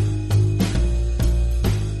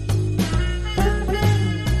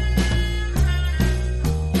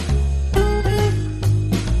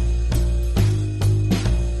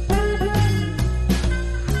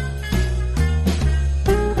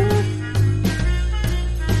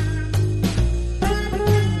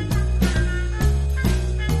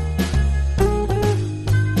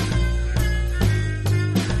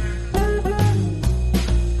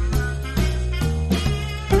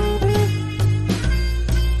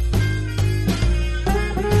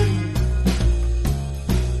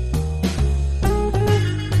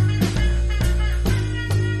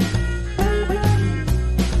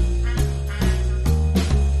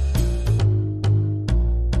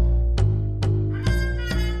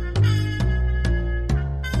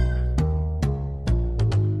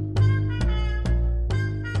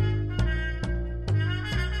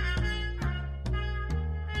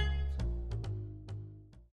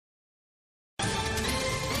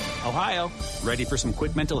 Ohio, ready for some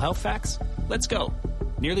quick mental health facts? Let's go.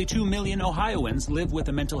 Nearly 2 million Ohioans live with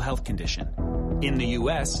a mental health condition. In the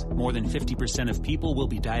U.S., more than 50% of people will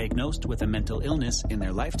be diagnosed with a mental illness in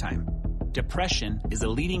their lifetime. Depression is a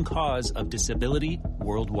leading cause of disability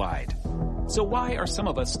worldwide. So why are some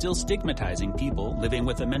of us still stigmatizing people living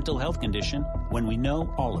with a mental health condition when we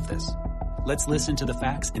know all of this? Let's listen to the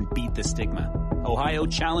facts and beat the stigma. Ohio,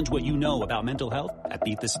 challenge what you know about mental health at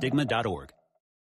beatthestigma.org.